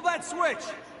 pull that switch.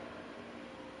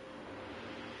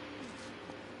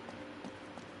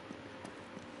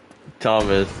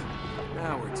 Thomas.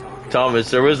 Now we're talking.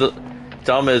 Thomas, there was a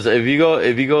Thomas, if you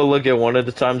go look at one of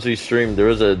the times we streamed, there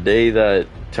was a day that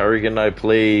Tariq and I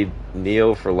played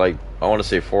Neo for like I want to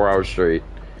say 4 hours straight.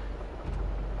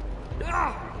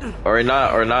 Or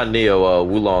not Neo,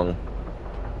 Wulong.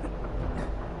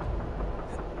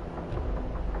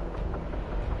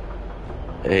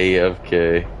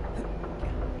 AFK.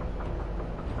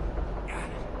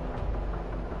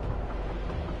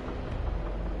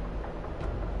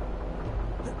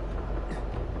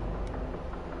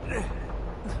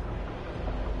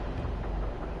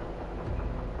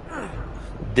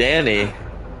 Danny,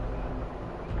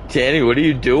 what are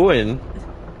you doing?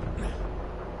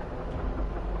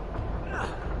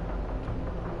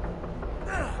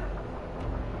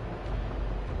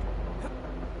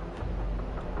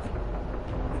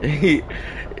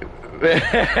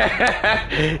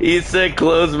 He said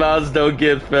closed mouths don't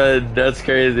get fed. That's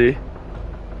crazy.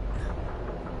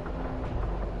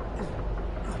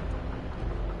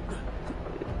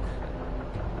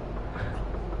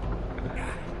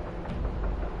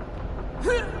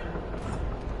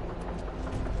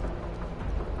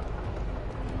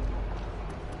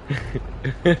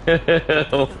 How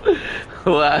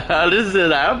does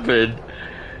it happen?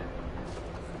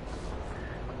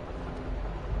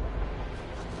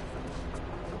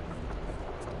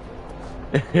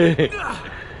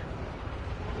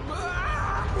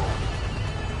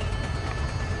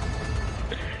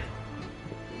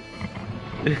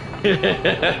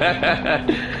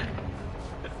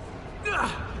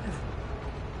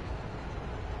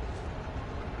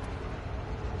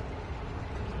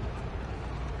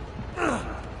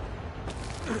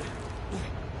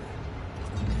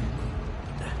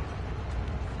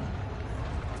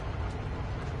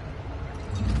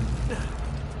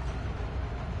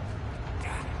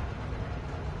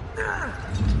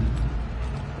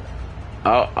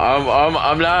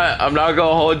 I'm not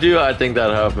gonna hold you. I think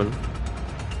that happened.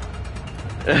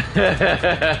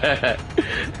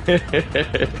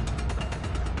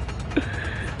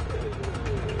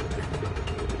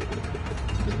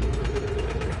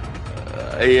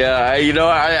 Yeah,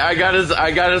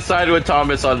 I gotta side with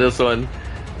Thomas on this one.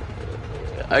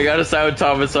 I gotta side with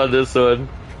Thomas on this one.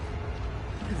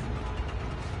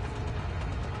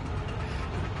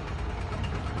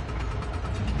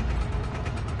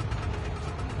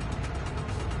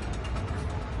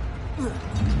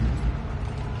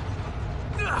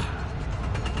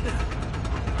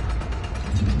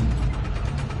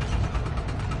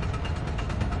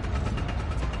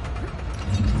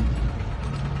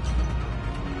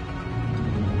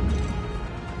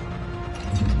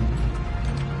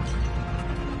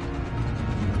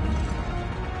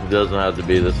 It doesn't have to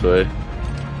be this way.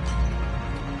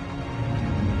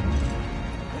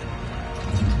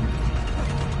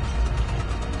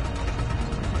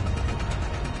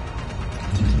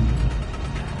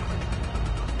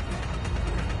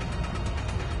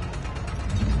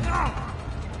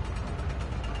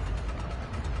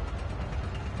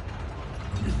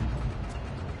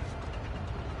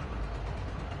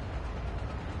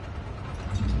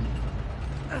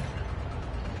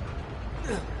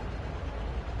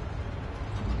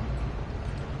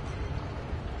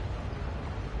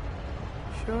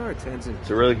 Sure, Tenzin. It's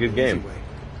a really good game. Easy way.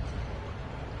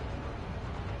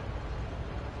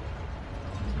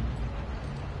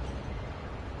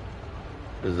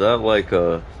 Is that like is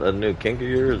that a new kink of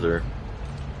yours or?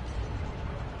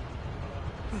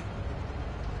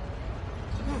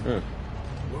 Hmm.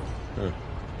 Hmm.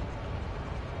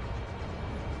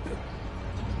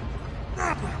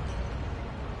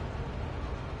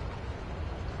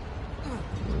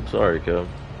 I'm sorry, Kev.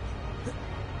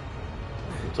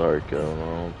 I'm sorry, Kev. I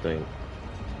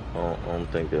don't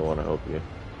think they want to help you.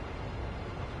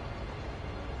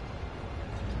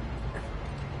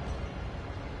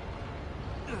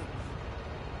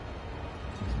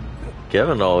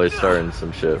 Kevin always starting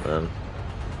some shit, man.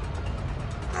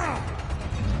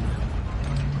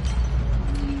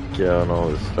 Kevin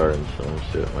always starting some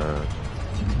shit, man.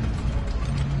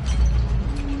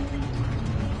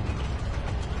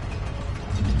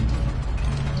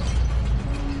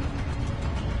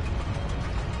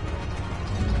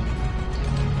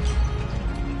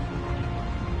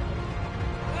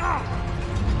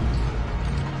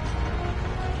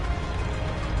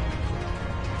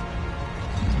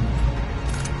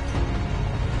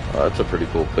 Oh, that's a pretty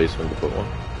cool placement to put one.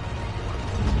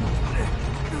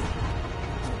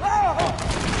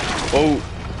 Oh,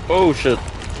 oh shit.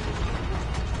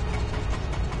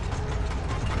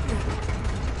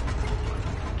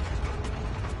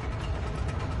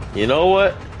 You know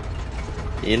what?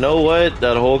 You know what?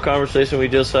 That whole conversation we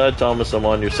just had, Thomas, I'm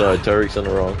on your side. Tariq's in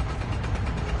the wrong.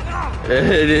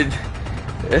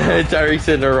 Tariq's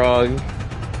in the wrong.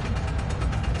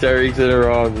 Tariq's in the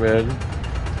wrong, man.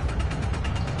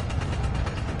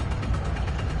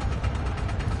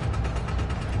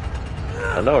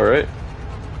 I know, right?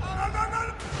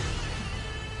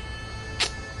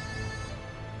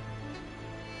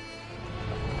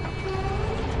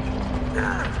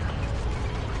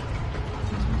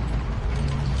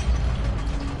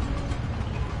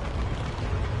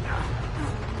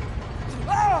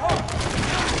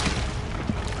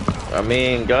 I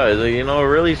mean, guys, you know, it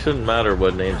really shouldn't matter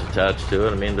what name's attached to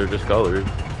it. I mean, they're just colors.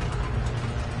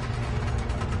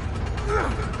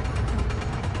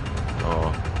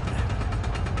 Oh.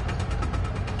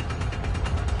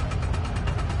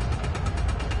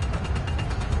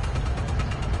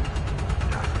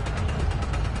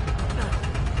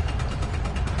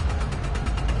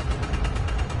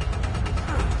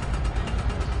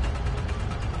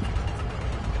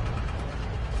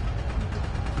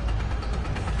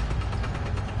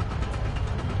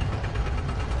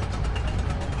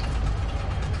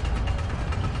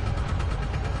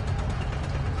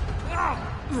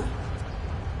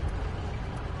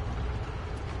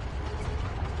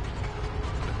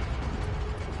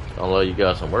 Although you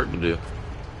got some work to do.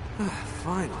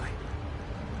 Finally.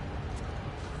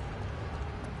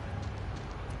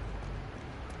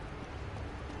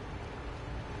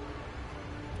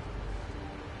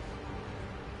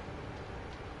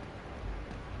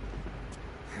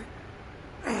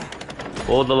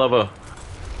 Hold the lever.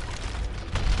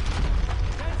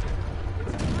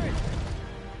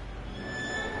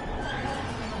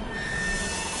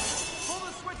 Pull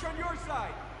the switch on your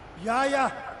side.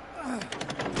 Yeah.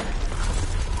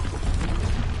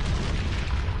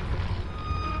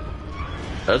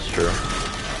 That's true.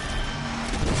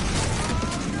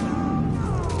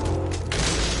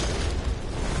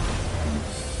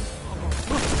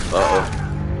 Uh-oh.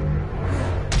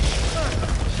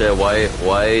 Shit,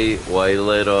 why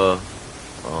let, oh.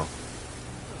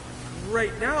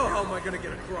 Right now, how am I gonna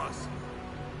get across?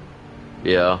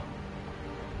 Yeah.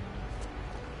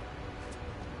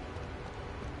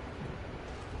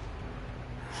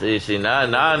 See,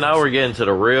 now we're getting to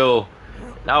the real,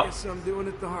 now. Guess I'm doing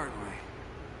it the hard way.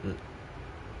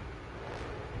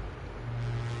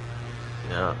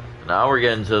 Yeah, now we're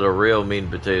getting to the real meat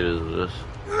and potatoes of this.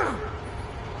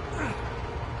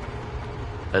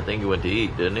 I think he went to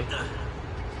eat, didn't he?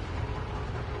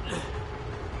 I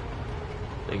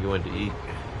think he went to eat.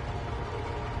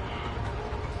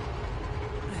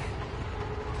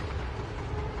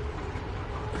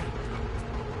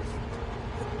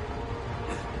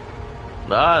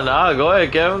 Nah, go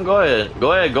ahead, Kevin, go ahead.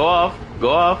 Go ahead, go off.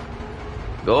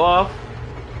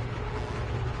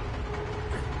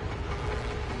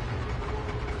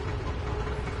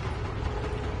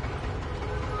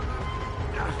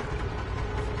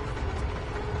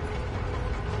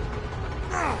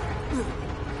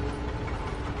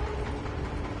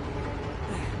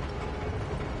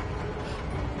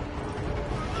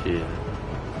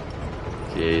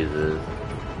 Jesus.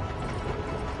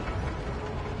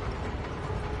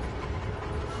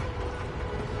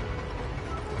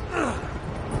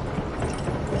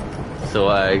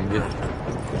 Swag.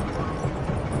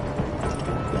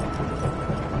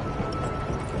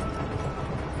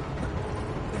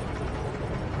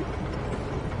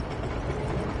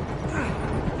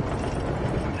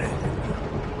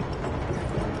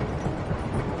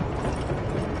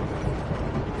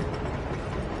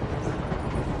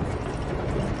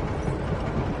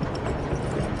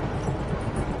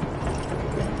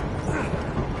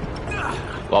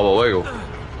 Vamos, luego.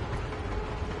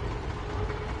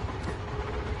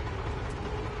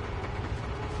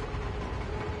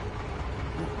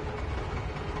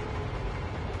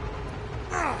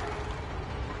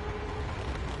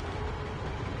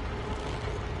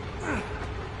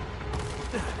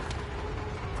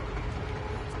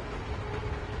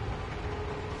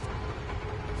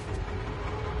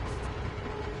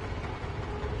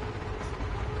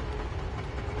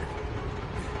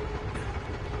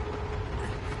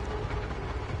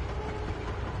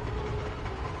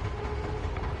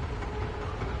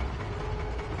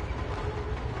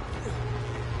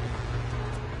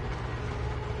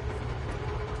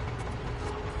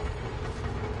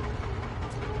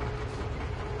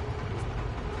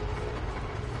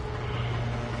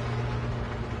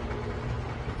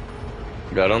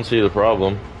 I don't see the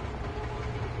problem.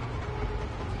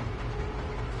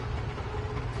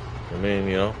 I mean,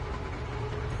 you know.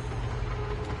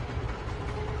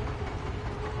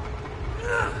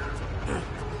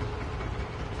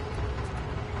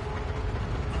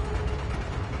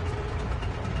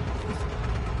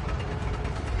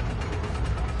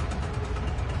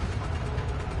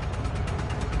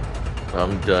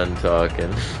 I'm done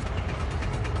talking.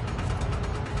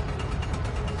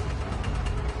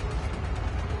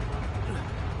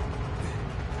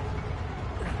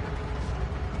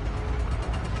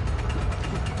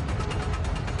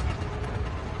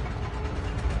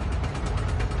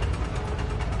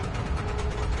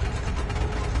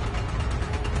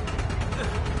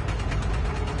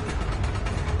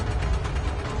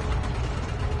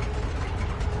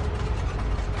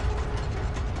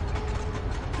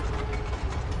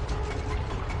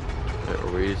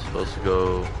 Are we supposed to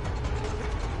go?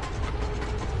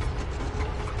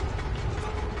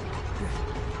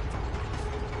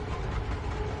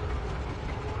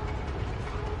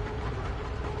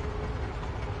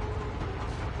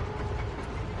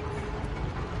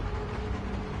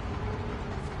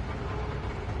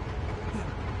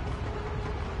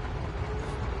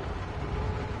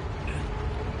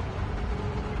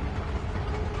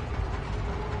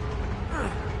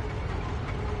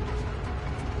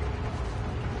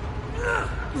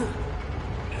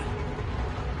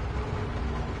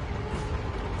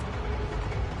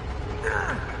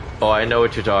 Oh, I know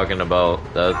what you're talking about.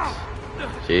 That's...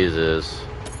 Jesus.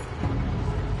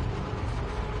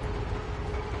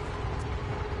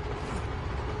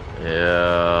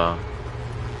 Yeah.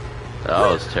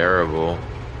 That was terrible.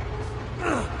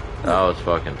 That was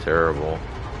fucking terrible.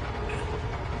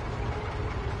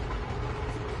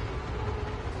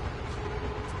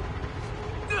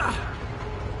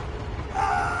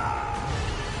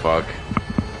 Fuck.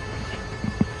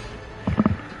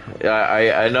 Yeah,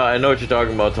 I know what you're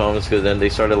talking about, Thomas, because then they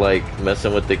started, like,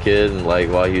 messing with the kid, and, like,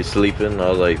 while he was sleeping, I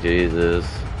was like, Jesus.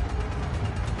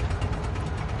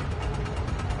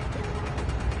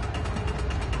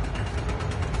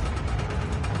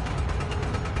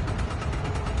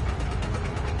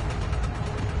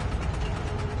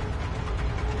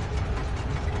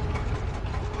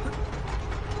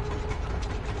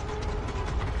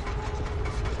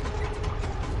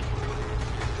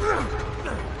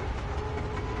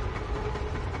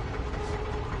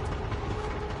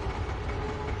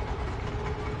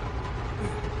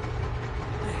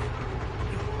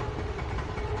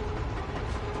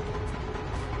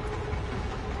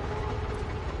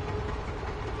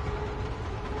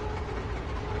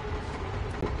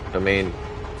 I mean...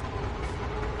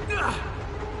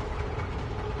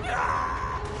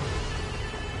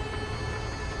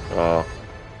 Oh.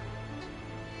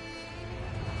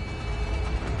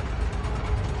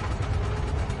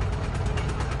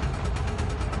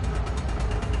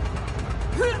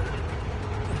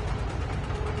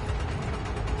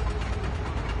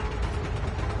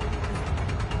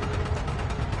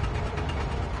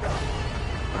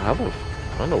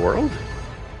 How in the world?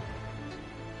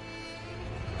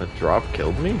 The drop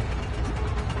killed me?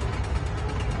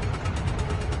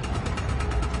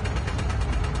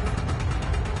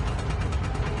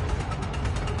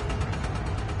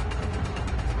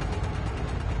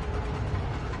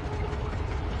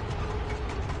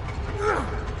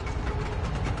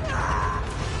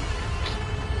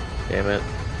 Damn it.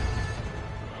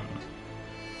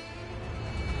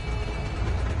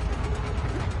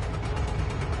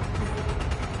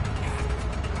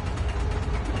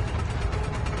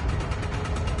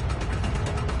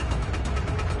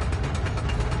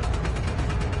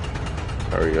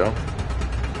 There we go.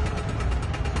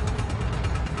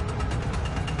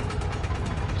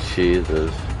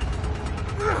 Jesus.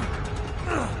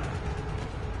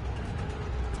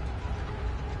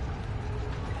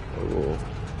 Oh.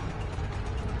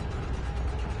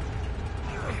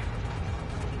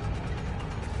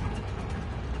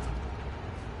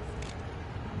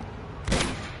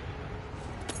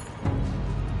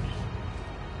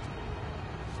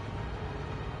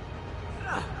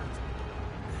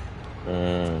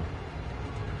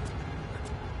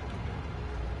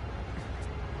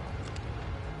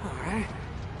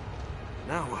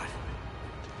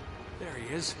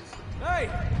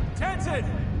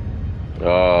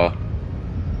 Uh,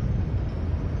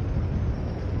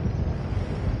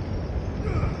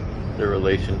 the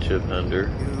relationship ender.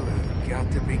 You have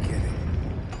got to be kidding.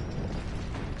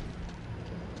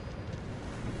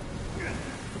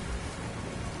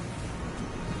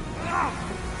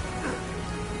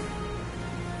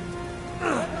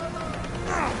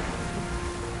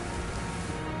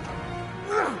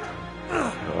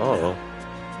 Oh.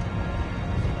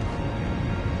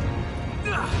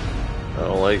 I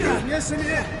don't like it. Yes, in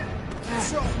here.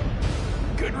 Sure.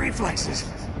 Good reflexes.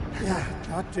 Yeah,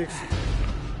 that takes.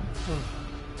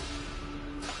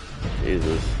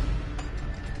 Jesus.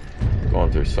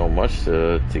 Going through so much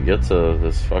to get to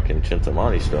this fucking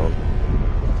Chintamani stone.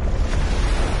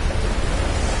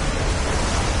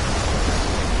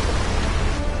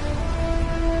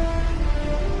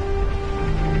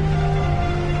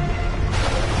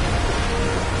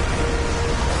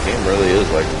 Game really is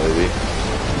like a movie.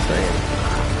 Insane.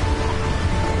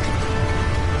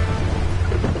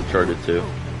 Uncharted 2.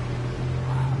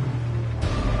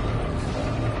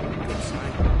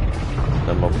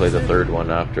 I'm gonna play the third one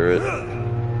after it.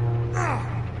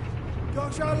 Go,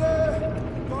 Charlie!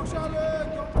 Go, Charlie!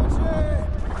 Go, Pussy!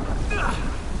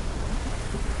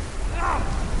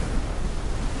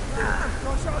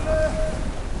 Go,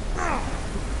 Charlie!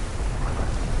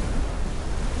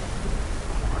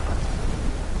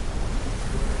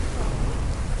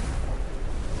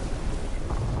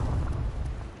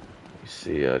 You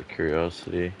see, out of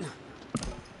curiosity.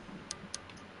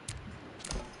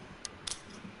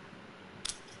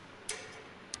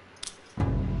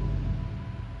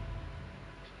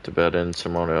 Tibetan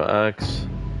Ceremonial Axe,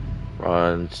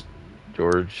 Bronze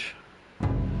George,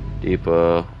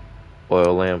 Deepa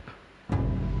Oil Lamp.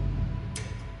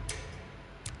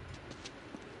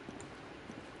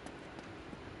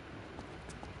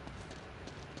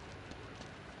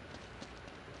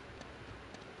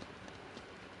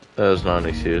 That is not an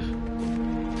excuse.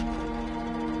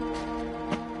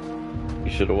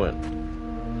 You should have went.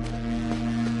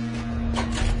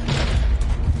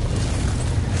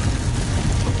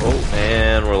 Oh,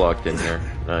 and we're locked in here.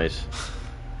 Nice.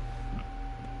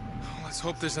 Let's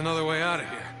hope there's another way out of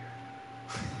here.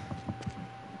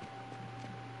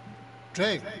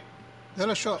 Drake, they're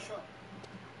a shot.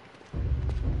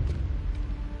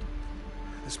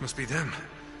 This must be them.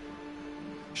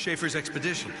 Schaefer's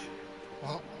expedition.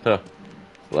 Well, Huh.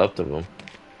 Left of them.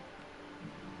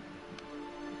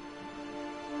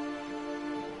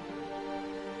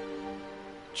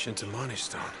 Chintamani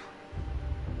stone.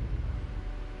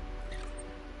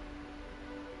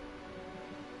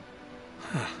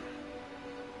 Huh.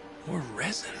 More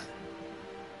resin.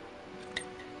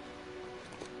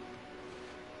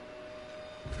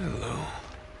 Hello.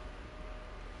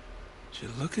 Would you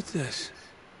look at this?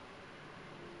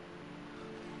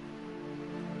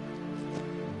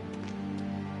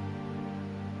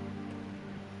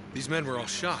 These men were all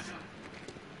shot.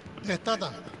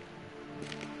 Estada.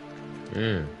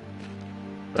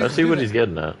 I see what he's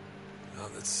getting at. Oh,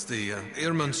 that's the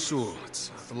Irman Sul.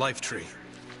 It's the life tree.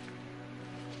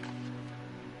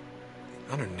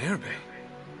 Honor Nerbe.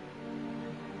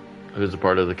 Who's a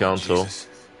part of the council? Jesus.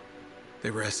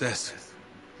 They were SS.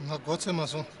 Na goce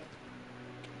maso.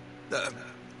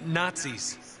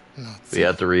 Nazis. Na We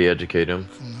had to re-educate him.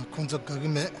 na kunza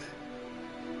kagime.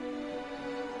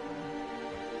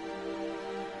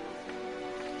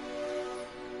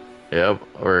 Yep,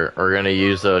 we're gonna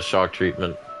use shock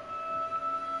treatment.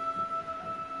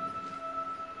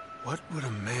 What would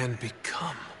a man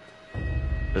become?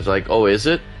 It's like, oh, is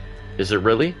it? Is it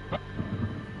really?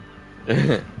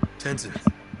 Tenzin.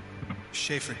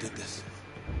 Schaefer did this.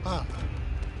 Ah,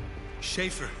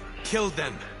 Schaefer killed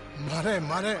them.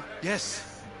 mare.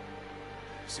 Yes.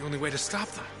 It's the only way to stop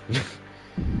them.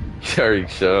 Sorry,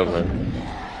 shut up, man.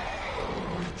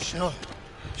 Sure.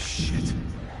 Shit.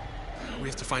 We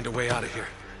have to find a way out of here.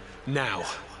 Now.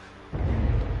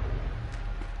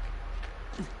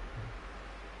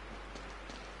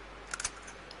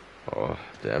 Oh,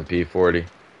 the MP40.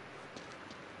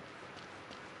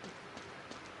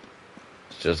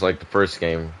 It's just like the first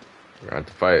game. We're gonna have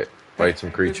to fight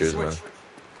some creatures, man.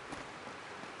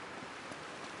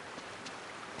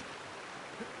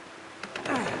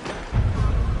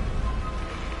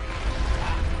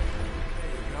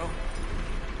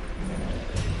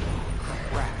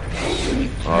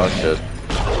 Oh shit.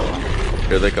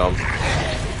 Here they come.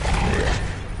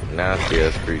 Nasty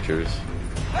ass creatures.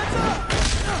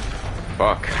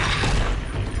 Fuck.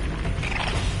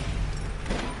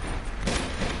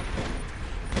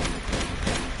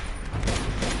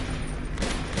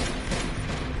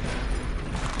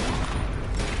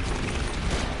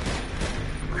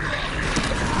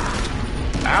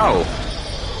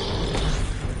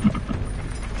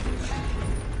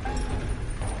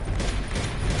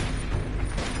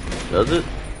 Does it?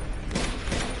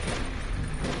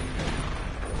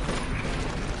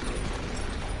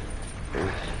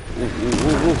 Ooh, ooh,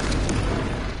 ooh, ooh.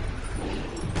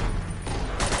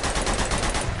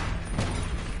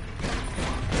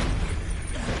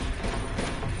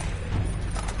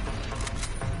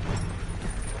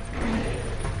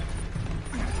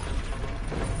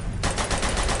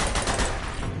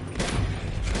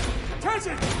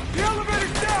 Attention! The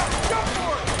elevator's down! Jump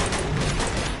for it!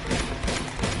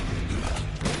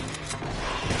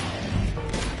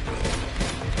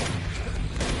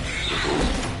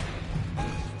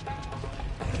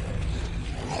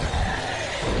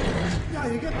 야,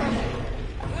 이겼다.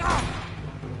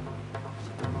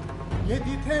 얘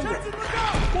뒤태. Attention, look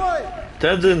out! What?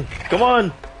 Tenzin, come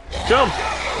on, jump!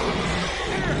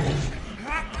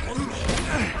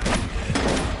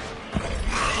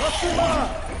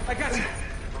 I got you.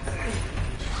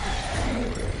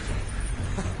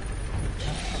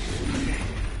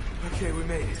 Okay, we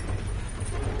made it.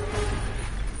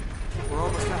 We're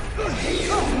almost out.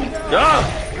 Ah!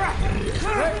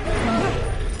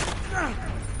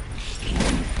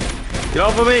 Get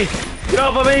off of me! Get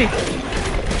off of me!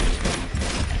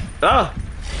 Ah!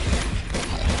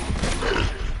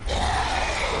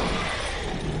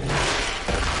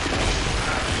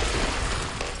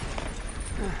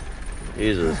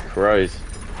 Jesus Christ.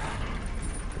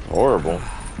 Horrible.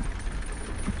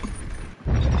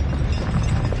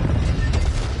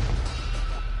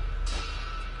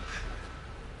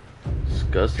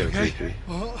 Disgusting creature.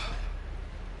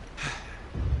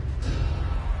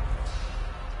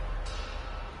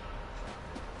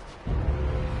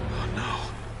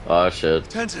 Oh shit.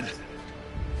 Tenzin!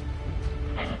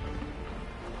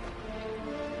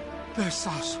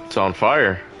 Besos. It's on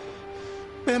fire.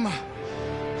 Bema.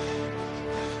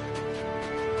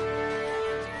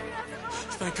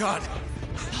 Thank God.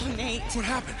 Oh, Nate. What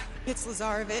happened? It's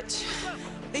Lazarevich.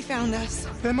 They found us.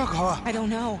 Bema 가. I don't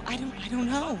know. I don't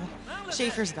know.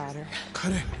 Schaefer's got her.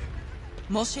 그래.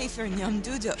 Mol Schaefer and Yum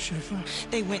Dudu. Schaefer.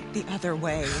 They went the other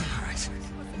way. All right.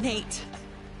 Nate,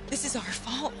 this is our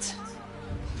fault.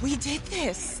 We did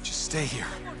this. Just stay here.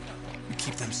 We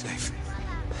keep them safe.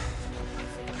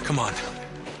 Come on.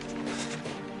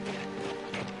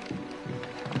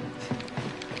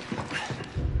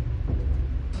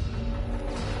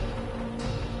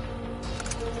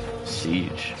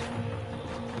 Siege.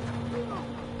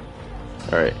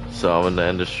 Alright, so I'm gonna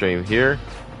end the stream here.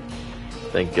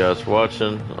 Thank you guys for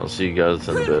watching. I'll see you guys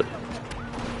in a bit.